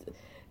just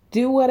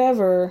do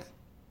whatever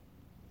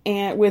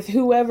and with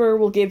whoever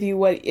will give you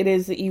what it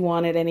is that you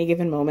want at any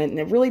given moment. And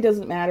it really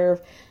doesn't matter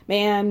if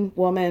man,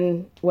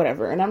 woman,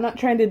 whatever. And I'm not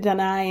trying to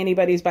deny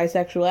anybody's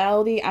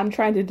bisexuality. I'm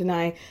trying to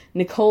deny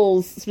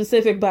Nicole's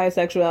specific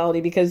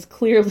bisexuality because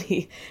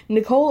clearly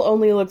Nicole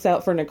only looks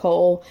out for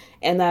Nicole.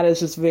 And that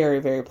is just very,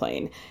 very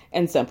plain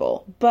and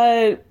simple.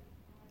 But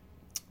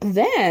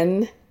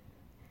then,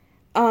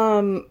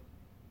 after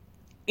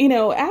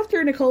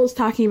Nicole was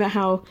talking about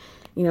how,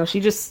 she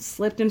just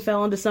slipped and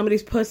fell into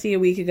somebody's pussy a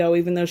week ago,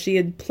 even though she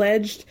had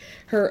pledged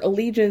her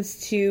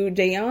allegiance to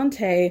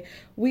Deontay,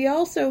 we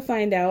also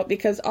find out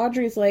because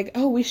Audrey's like,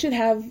 oh, we should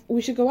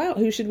go out.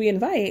 Who should we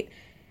invite?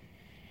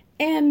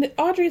 And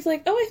Audrey's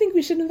like, oh, I think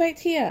we should invite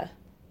Tia.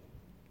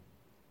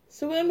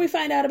 So then we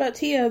find out about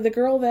Tia, the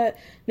girl that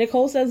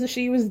Nicole says that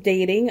she was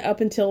dating up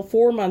until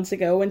 4 months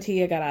ago when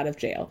Tia got out of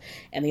jail.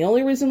 And the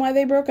only reason why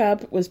they broke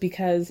up was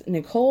because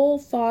Nicole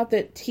thought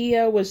that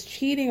Tia was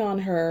cheating on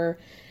her.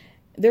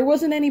 There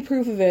wasn't any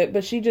proof of it,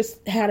 but she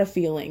just had a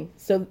feeling.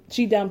 So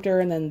she dumped her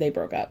and then they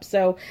broke up.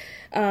 So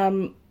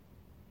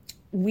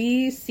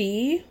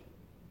we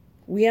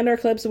end our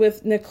clips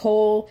with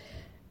Nicole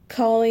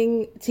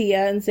calling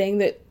Tia and saying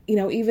that,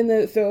 even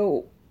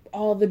though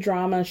all the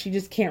drama, she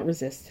just can't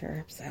resist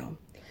her. So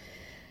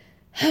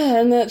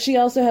And that she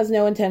also has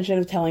no intention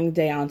of telling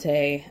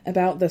Deontay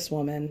about this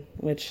woman,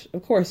 which,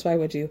 of course, why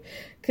would you?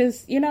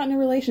 Because you're not in a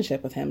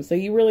relationship with him, so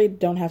you really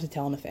don't have to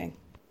tell him a thing.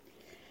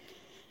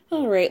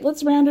 All right,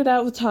 let's round it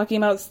out with talking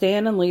about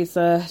Stan and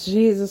Lisa.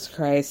 Jesus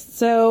Christ.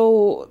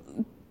 So,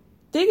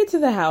 they get to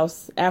the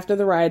house after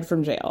the ride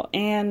from jail,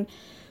 and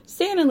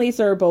Stan and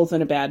Lisa are both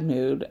in a bad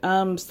mood.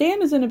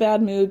 Stan is in a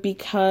bad mood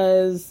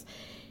because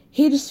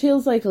he just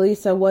feels like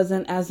Lisa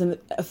wasn't as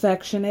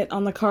affectionate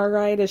on the car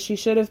ride as she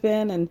should have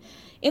been, and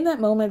in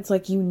that moment, it's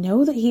like, you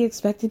know that he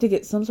expected to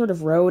get some sort of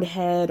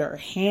roadhead or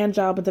hand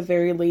job at the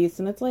very least,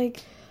 and it's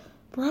like,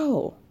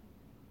 bro,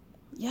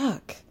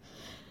 yuck.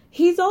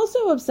 He's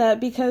also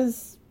upset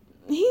because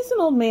he's an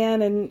old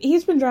man and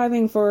he's been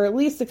driving for at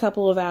least a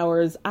couple of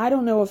hours. I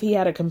don't know if he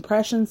had a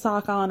compression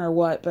sock on or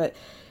what, but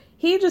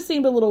he just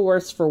seemed a little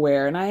worse for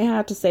wear. And I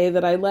have to say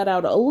that I let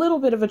out a little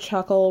bit of a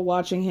chuckle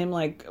watching him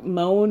like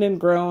moan and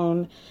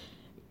groan,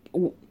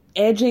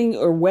 edging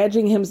or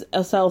wedging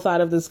himself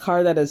out of this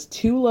car that is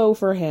too low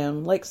for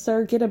him. Like,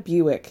 sir, get a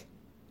Buick.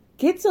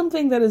 Get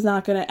something that is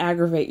not going to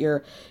aggravate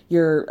your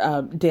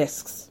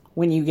discs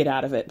when you get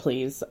out of it,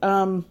 please.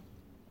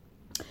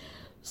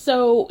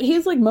 So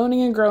he's like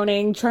moaning and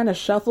groaning, trying to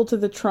shuffle to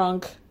the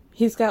trunk.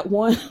 He's got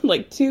one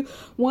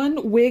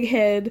wig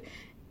head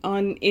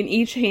in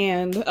each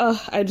hand.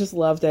 Oh, I just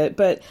loved it.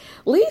 But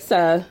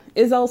Lisa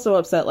is also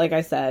upset, like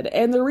I said.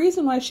 And the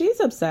reason why she's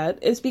upset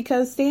is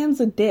because Stan's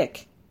a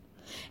dick.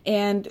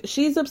 And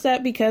she's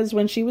upset because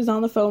when she was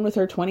on the phone with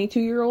her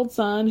 22-year-old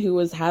son, who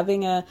was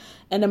having an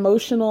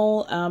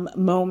emotional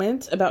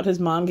moment about his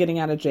mom getting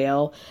out of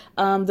jail,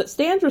 that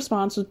Stan's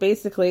response was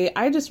basically,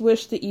 I just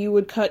wish that you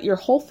would cut your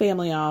whole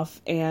family off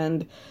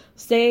and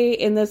stay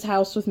in this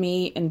house with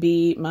me and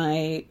be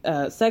my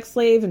sex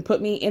slave and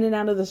put me in and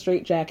out of the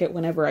straitjacket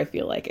whenever I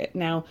feel like it.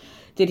 Now,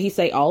 did he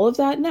say all of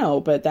that?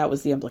 No, but that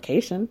was the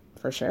implication,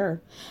 for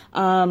sure.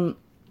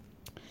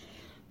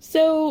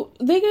 So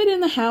they get in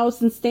the house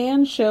and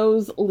Stan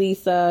shows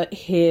Lisa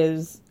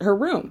her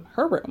room.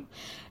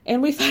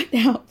 And we find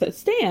out that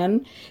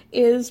Stan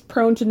is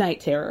prone to night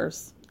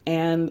terrors.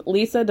 And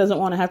Lisa doesn't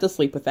want to have to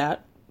sleep with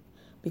that.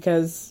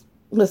 Because,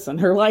 listen,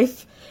 her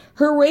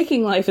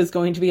waking life is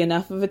going to be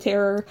enough of a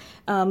terror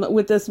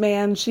with this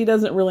man. She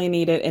doesn't really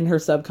need it in her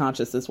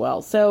subconscious as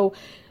well. So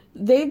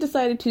they've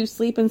decided to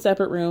sleep in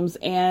separate rooms,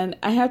 and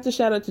I have to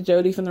shout out to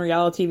Jody from the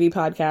Reality TV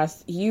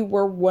podcast. You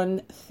were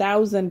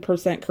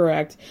 1,000%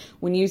 correct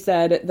when you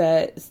said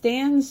that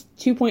Stan's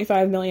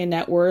 $2.5 million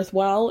net worth,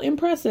 while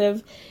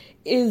impressive,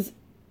 is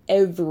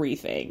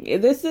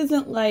everything. This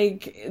isn't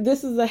like,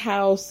 this is the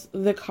house,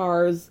 the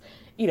cars,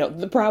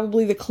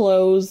 probably the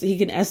clothes. He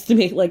can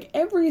estimate, like,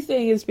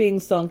 everything is being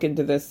sunk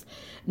into this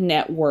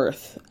net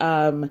worth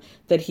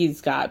that he's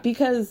got,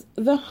 because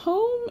the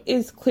home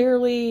is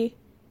clearly...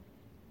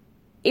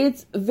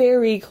 It's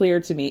very clear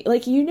to me.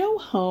 Like,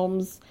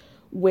 homes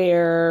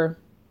where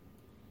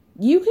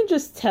you can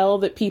just tell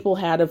that people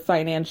had a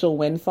financial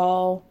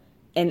windfall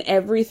and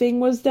everything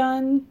was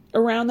done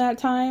around that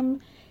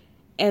time.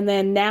 And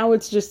then now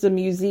it's just a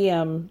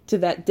museum to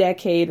that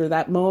decade or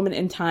that moment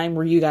in time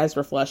where you guys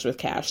were flush with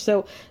cash.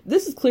 So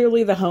this is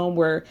clearly the home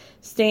where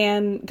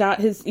Stan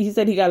he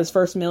said he got his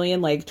first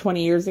million like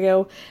 20 years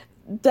ago.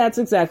 That's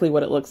exactly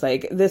what it looks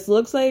like. This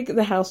looks like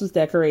the house was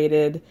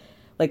decorated.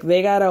 Like,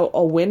 they got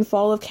a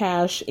windfall of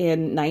cash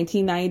in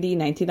 1990,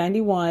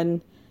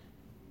 1991.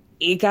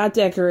 It got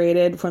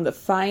decorated from the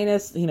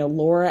finest,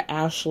 Laura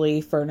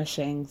Ashley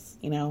furnishings,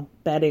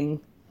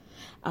 bedding.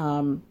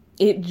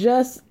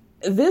 This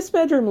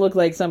bedroom looked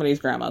like somebody's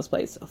grandma's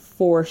place,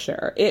 for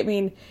sure.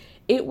 It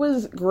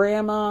was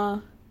grandma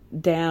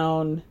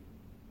down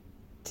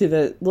to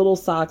the little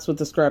socks with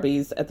the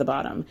scrubbies at the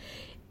bottom.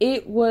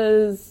 It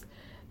was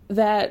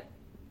that...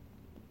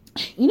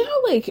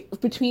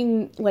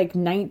 between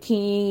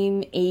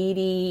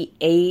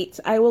 1988,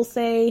 I will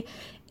say,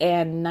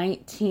 and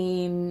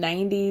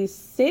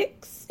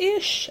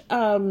 1996-ish,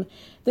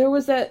 it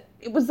was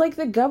like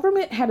the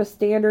government had a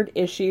standard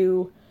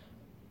issue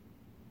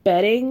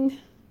bedding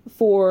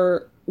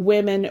for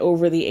women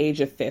over the age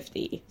of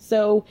 50.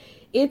 So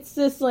it's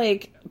this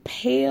like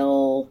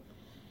pale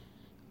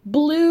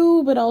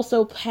blue, but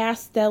also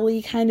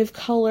pastel-y kind of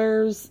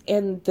colors,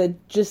 and the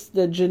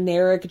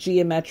generic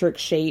geometric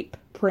shape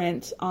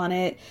print on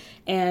it,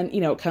 and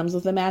it comes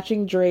with the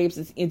matching drapes.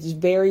 It's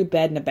very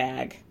bed in a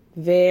bag,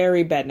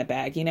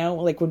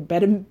 like when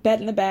bed in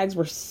a bags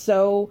were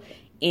so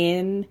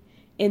in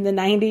the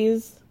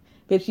 90s.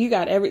 But you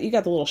got the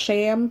little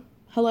sham,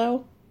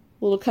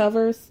 little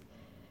covers,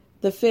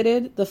 the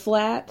fitted, the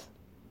flat,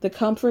 the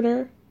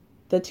comforter,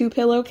 the 2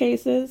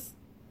 pillowcases.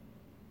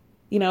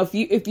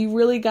 If you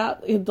really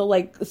got the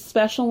like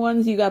special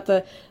ones, you got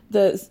the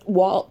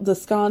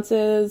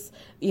sconces,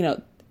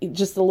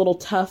 just a little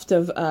tuft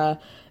of, a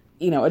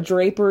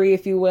drapery,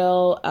 if you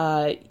will,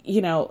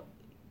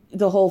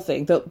 the whole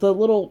thing, the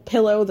little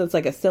pillow that's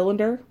like a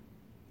cylinder,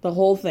 the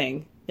whole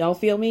thing. Y'all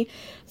feel me?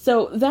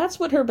 So that's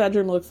what her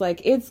bedroom looks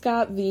like. It's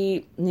got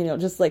the,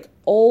 just like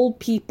old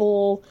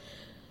people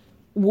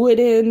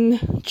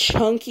wooden,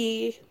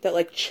 chunky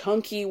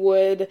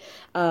wood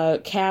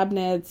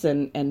cabinets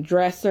and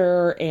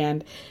dresser,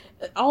 and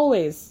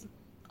always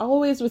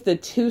with the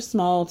too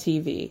small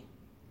TV.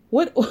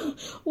 What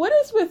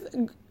is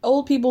with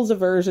old people's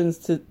aversions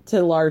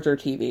to larger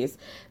TVs?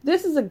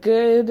 This is a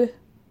good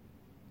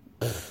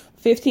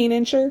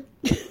 15-incher.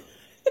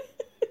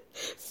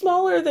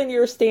 Smaller than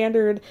your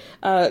standard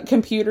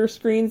computer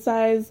screen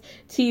size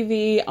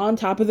TV, on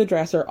top of the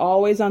dresser,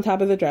 always on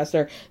top of the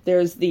dresser.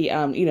 There's the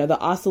the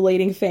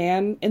oscillating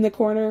fan in the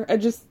corner,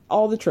 just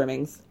all the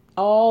trimmings.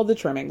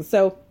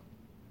 So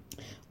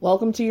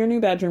welcome to your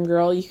new bedroom,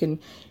 girl.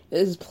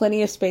 There's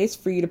plenty of space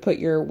for you to put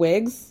your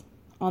wigs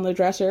on the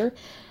dresser.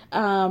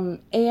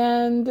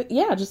 And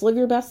yeah, just live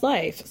your best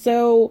life.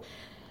 So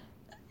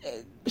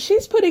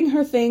she's putting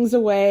her things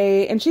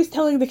away, and she's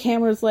telling the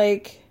cameras,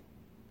 like,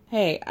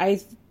 hey, I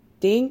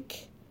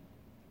think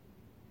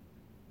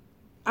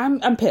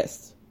I'm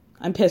pissed.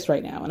 I'm pissed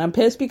right now. And I'm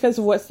pissed because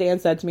of what Stan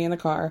said to me in the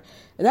car.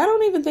 And I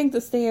don't even think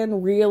that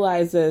Stan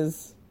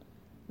realizes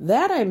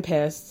that I'm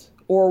pissed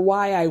or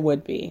why I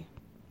would be.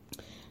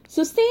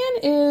 So Stan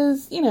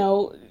is,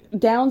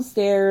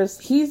 downstairs.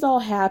 He's all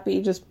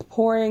happy, just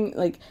pouring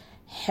like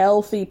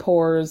healthy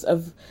pours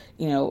of,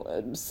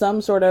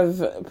 some sort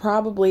of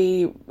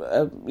probably,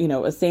 a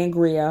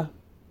sangria.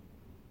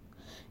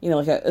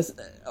 Like a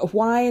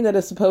wine that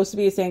is supposed to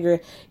be a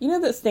sangria.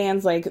 That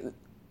Stan's like,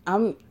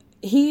 when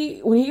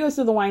he goes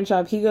to the wine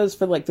shop, he goes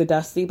for like the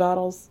dusty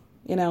bottles,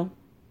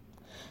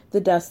 the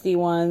dusty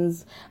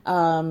ones.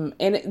 And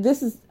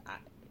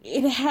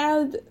it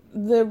had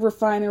the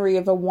refinery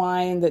of a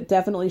wine that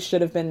definitely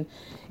should have been,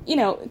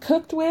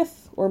 cooked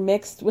with or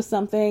mixed with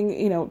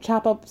something,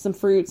 chop up some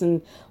fruits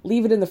and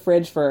leave it in the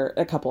fridge for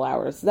a couple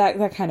hours, that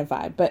kind of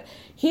vibe. But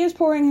he is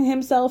pouring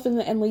himself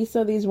and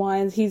Lisa these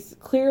wines. He's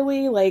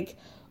clearly like,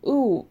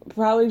 ooh,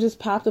 probably just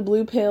popped a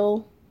blue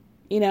pill,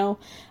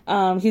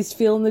 he's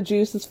feeling the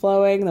juices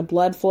flowing, the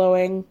blood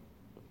flowing.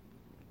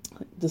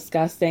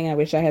 Disgusting. I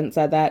wish I hadn't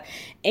said that.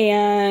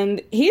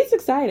 And he's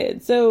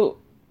excited. So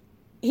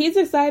he's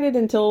excited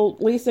until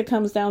Lisa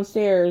comes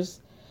downstairs,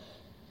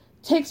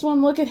 takes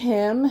one look at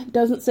him,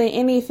 doesn't say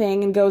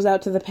anything, and goes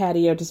out to the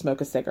patio to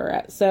smoke a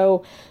cigarette.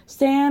 So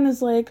Stan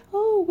is like,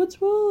 oh,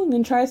 what's wrong?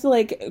 And tries to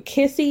like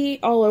kissy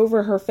all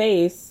over her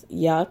face.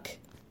 Yuck.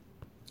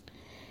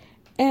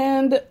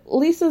 And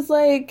Lisa's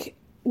like,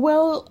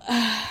 well,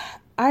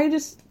 I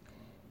just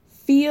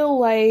feel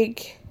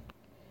like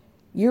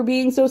you're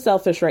being so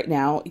selfish right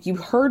now. You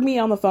heard me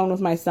on the phone with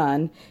my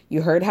son.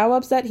 You heard how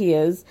upset he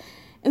is.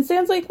 And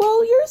Stan's like,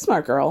 well, you're a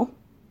smart girl.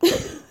 What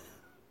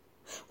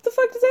the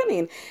fuck does that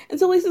mean? And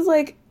so Lisa's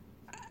like,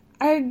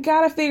 I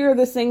gotta figure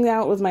this thing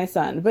out with my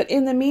son. But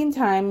in the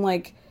meantime,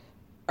 like,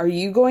 are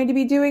you going to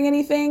be doing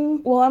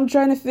anything while I'm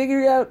trying to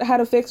figure out how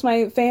to fix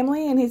my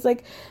family? And he's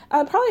like,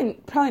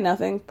 probably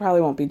nothing.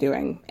 Probably won't be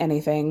doing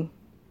anything.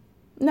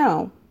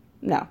 No.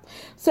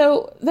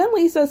 So then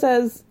Lisa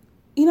says,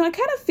 I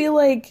kind of feel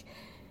like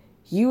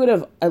you would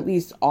have at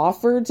least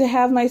offered to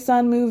have my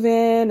son move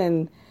in.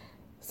 And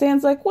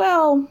Stan's like,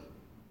 well,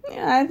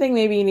 yeah, I think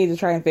maybe you need to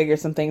try and figure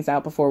some things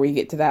out before we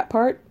get to that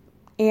part.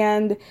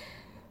 And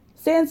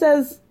Stan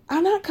says,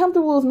 I'm not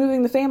comfortable with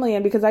moving the family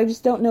in because I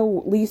just don't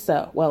know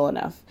Lisa well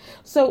enough.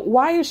 So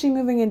why is she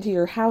moving into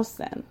your house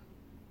then?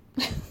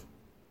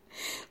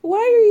 Why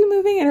are you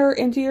moving her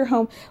into your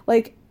home?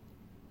 Like,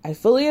 I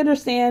fully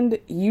understand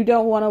you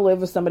don't want to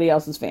live with somebody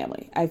else's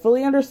family. I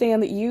fully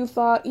understand that you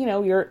thought,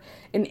 you're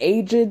an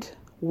aged,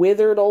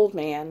 withered old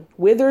man,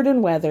 withered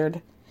and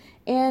weathered.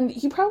 And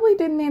you probably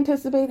didn't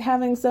anticipate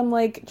having some,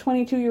 like,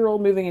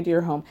 22-year-old moving into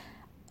your home.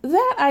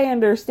 That I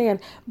understand.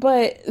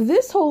 But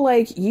this whole,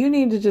 like, you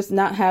need to just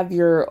not have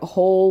your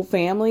whole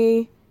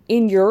family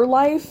in your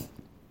life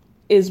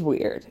is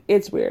weird.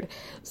 It's weird.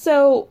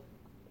 So,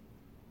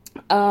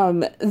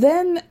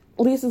 then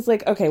Lisa's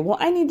like, okay, well,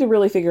 I need to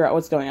really figure out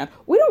what's going on.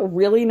 We don't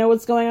really know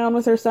what's going on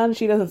with her son.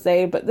 She doesn't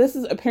say, but this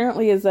is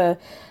apparently is a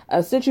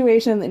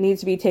situation that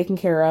needs to be taken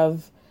care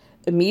of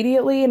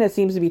immediately, and it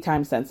seems to be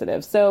time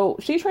sensitive. So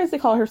she tries to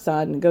call her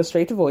son and goes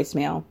straight to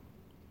voicemail.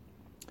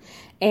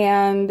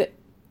 And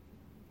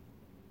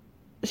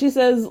she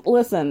says,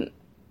 listen,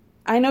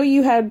 I know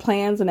you had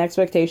plans and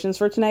expectations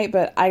for tonight,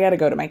 but I gotta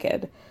go to my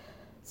kid.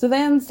 So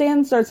then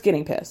Stan starts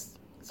getting pissed.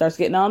 Starts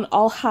getting on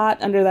all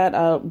hot under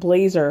that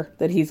blazer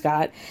that he's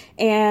got.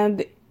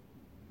 And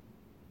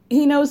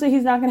he knows that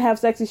he's not going to have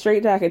sexy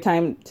straight jacket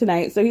time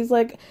tonight. So he's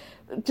like,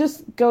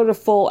 just go to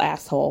full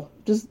asshole.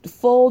 Just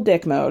full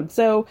dick mode.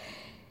 So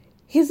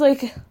he's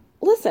like,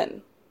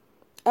 listen,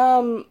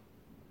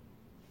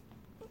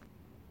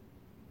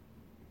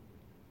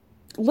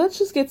 let's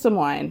just get some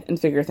wine and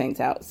figure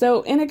things out.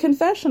 So in a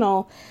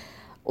confessional,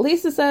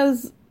 Lisa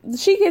says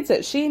she gets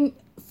it. She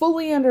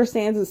fully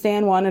understands that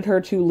Stan wanted her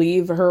to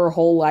leave her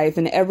whole life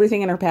and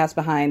everything in her past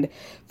behind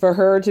for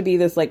her to be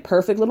this like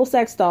perfect little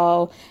sex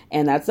doll,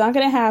 and that's not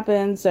going to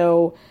happen.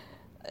 So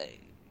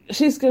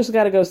she's just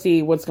got to go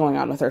see what's going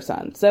on with her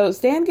son. So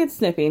Stan gets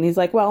snippy and he's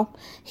like, well,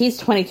 he's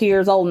 22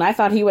 years old and I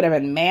thought he would have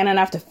been man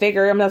enough to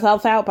figure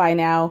himself out by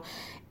now.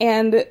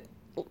 And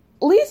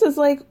Lisa's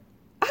like,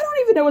 I don't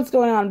even know what's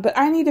going on, but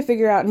I need to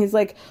figure out. And he's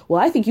like,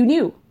 well, I think you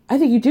knew. I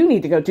think you do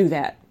need to go do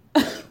that.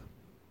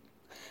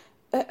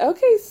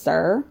 Okay,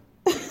 sir.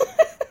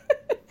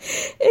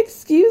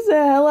 Excuse the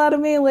hell out of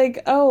me.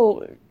 Like,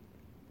 oh,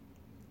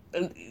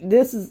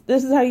 this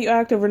is how you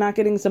act over not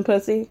getting some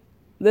pussy?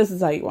 This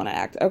is how you want to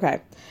act.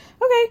 Okay.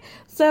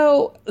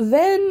 So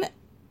then,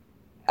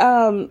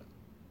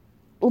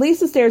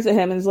 Lisa stares at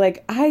him and is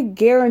like, I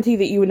guarantee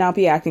that you would not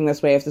be acting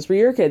this way if this were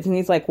your kids. And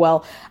he's like,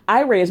 well,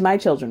 I raised my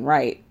children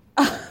right.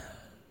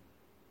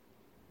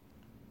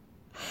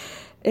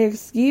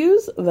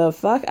 Excuse the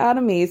fuck out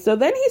of me. So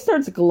then he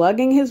starts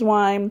glugging his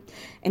wine,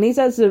 and he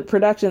says to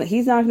production that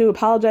he's not going to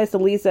apologize to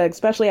Lisa,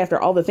 especially after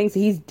all the things that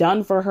he's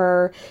done for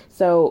her.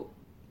 So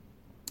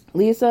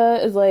Lisa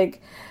is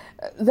like,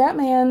 that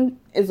man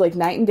is like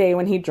night and day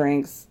when he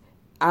drinks.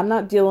 I'm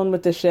not dealing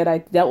with this shit. I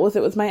dealt with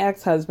it with my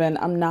ex-husband.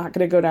 I'm not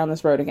going to go down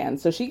this road again.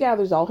 So she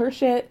gathers all her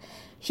shit.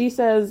 She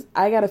says,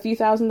 I got a few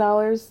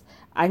 $1,000s.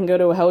 I can go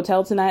to a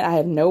hotel tonight. I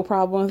have no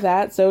problem with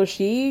that. So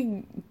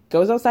she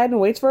goes outside and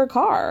waits for a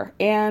car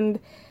and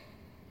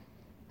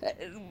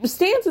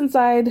stands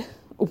inside,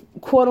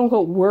 quote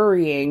unquote,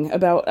 worrying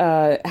about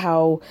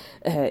how,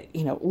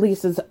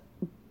 Lisa's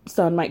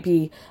son might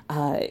be,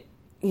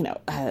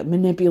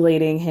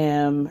 manipulating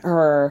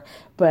her.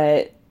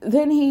 But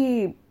then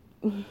he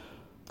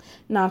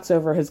knocks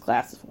over his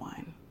glass of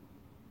wine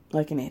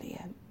like an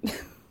idiot.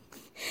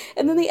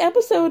 And then the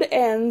episode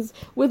ends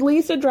with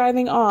Lisa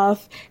driving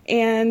off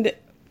and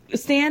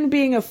Stan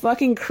being a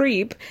fucking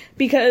creep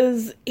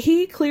because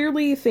he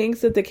clearly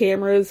thinks that the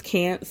cameras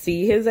can't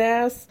see his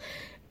ass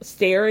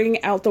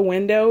staring out the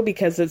window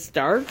because it's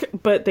dark,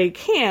 but they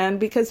can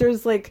because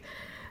there's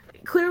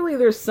clearly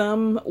there's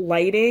some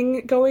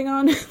lighting going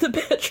on in the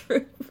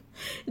bedroom.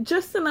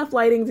 Just enough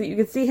lighting that you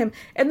can see him.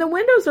 And the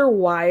windows are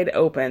wide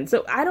open.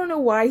 So I don't know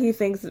why he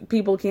thinks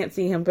people can't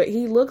see him, but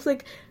he looks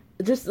like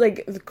just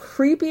like the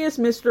creepiest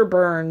Mr.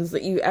 Burns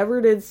that you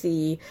ever did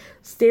see,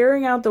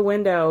 staring out the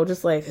window,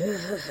 just like,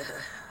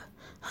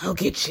 I'll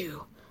get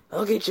you,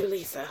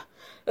 Lisa.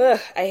 Ugh,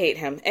 I hate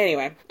him.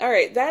 Anyway, all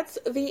right, that's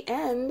the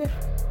end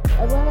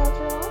of Love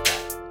After Locks.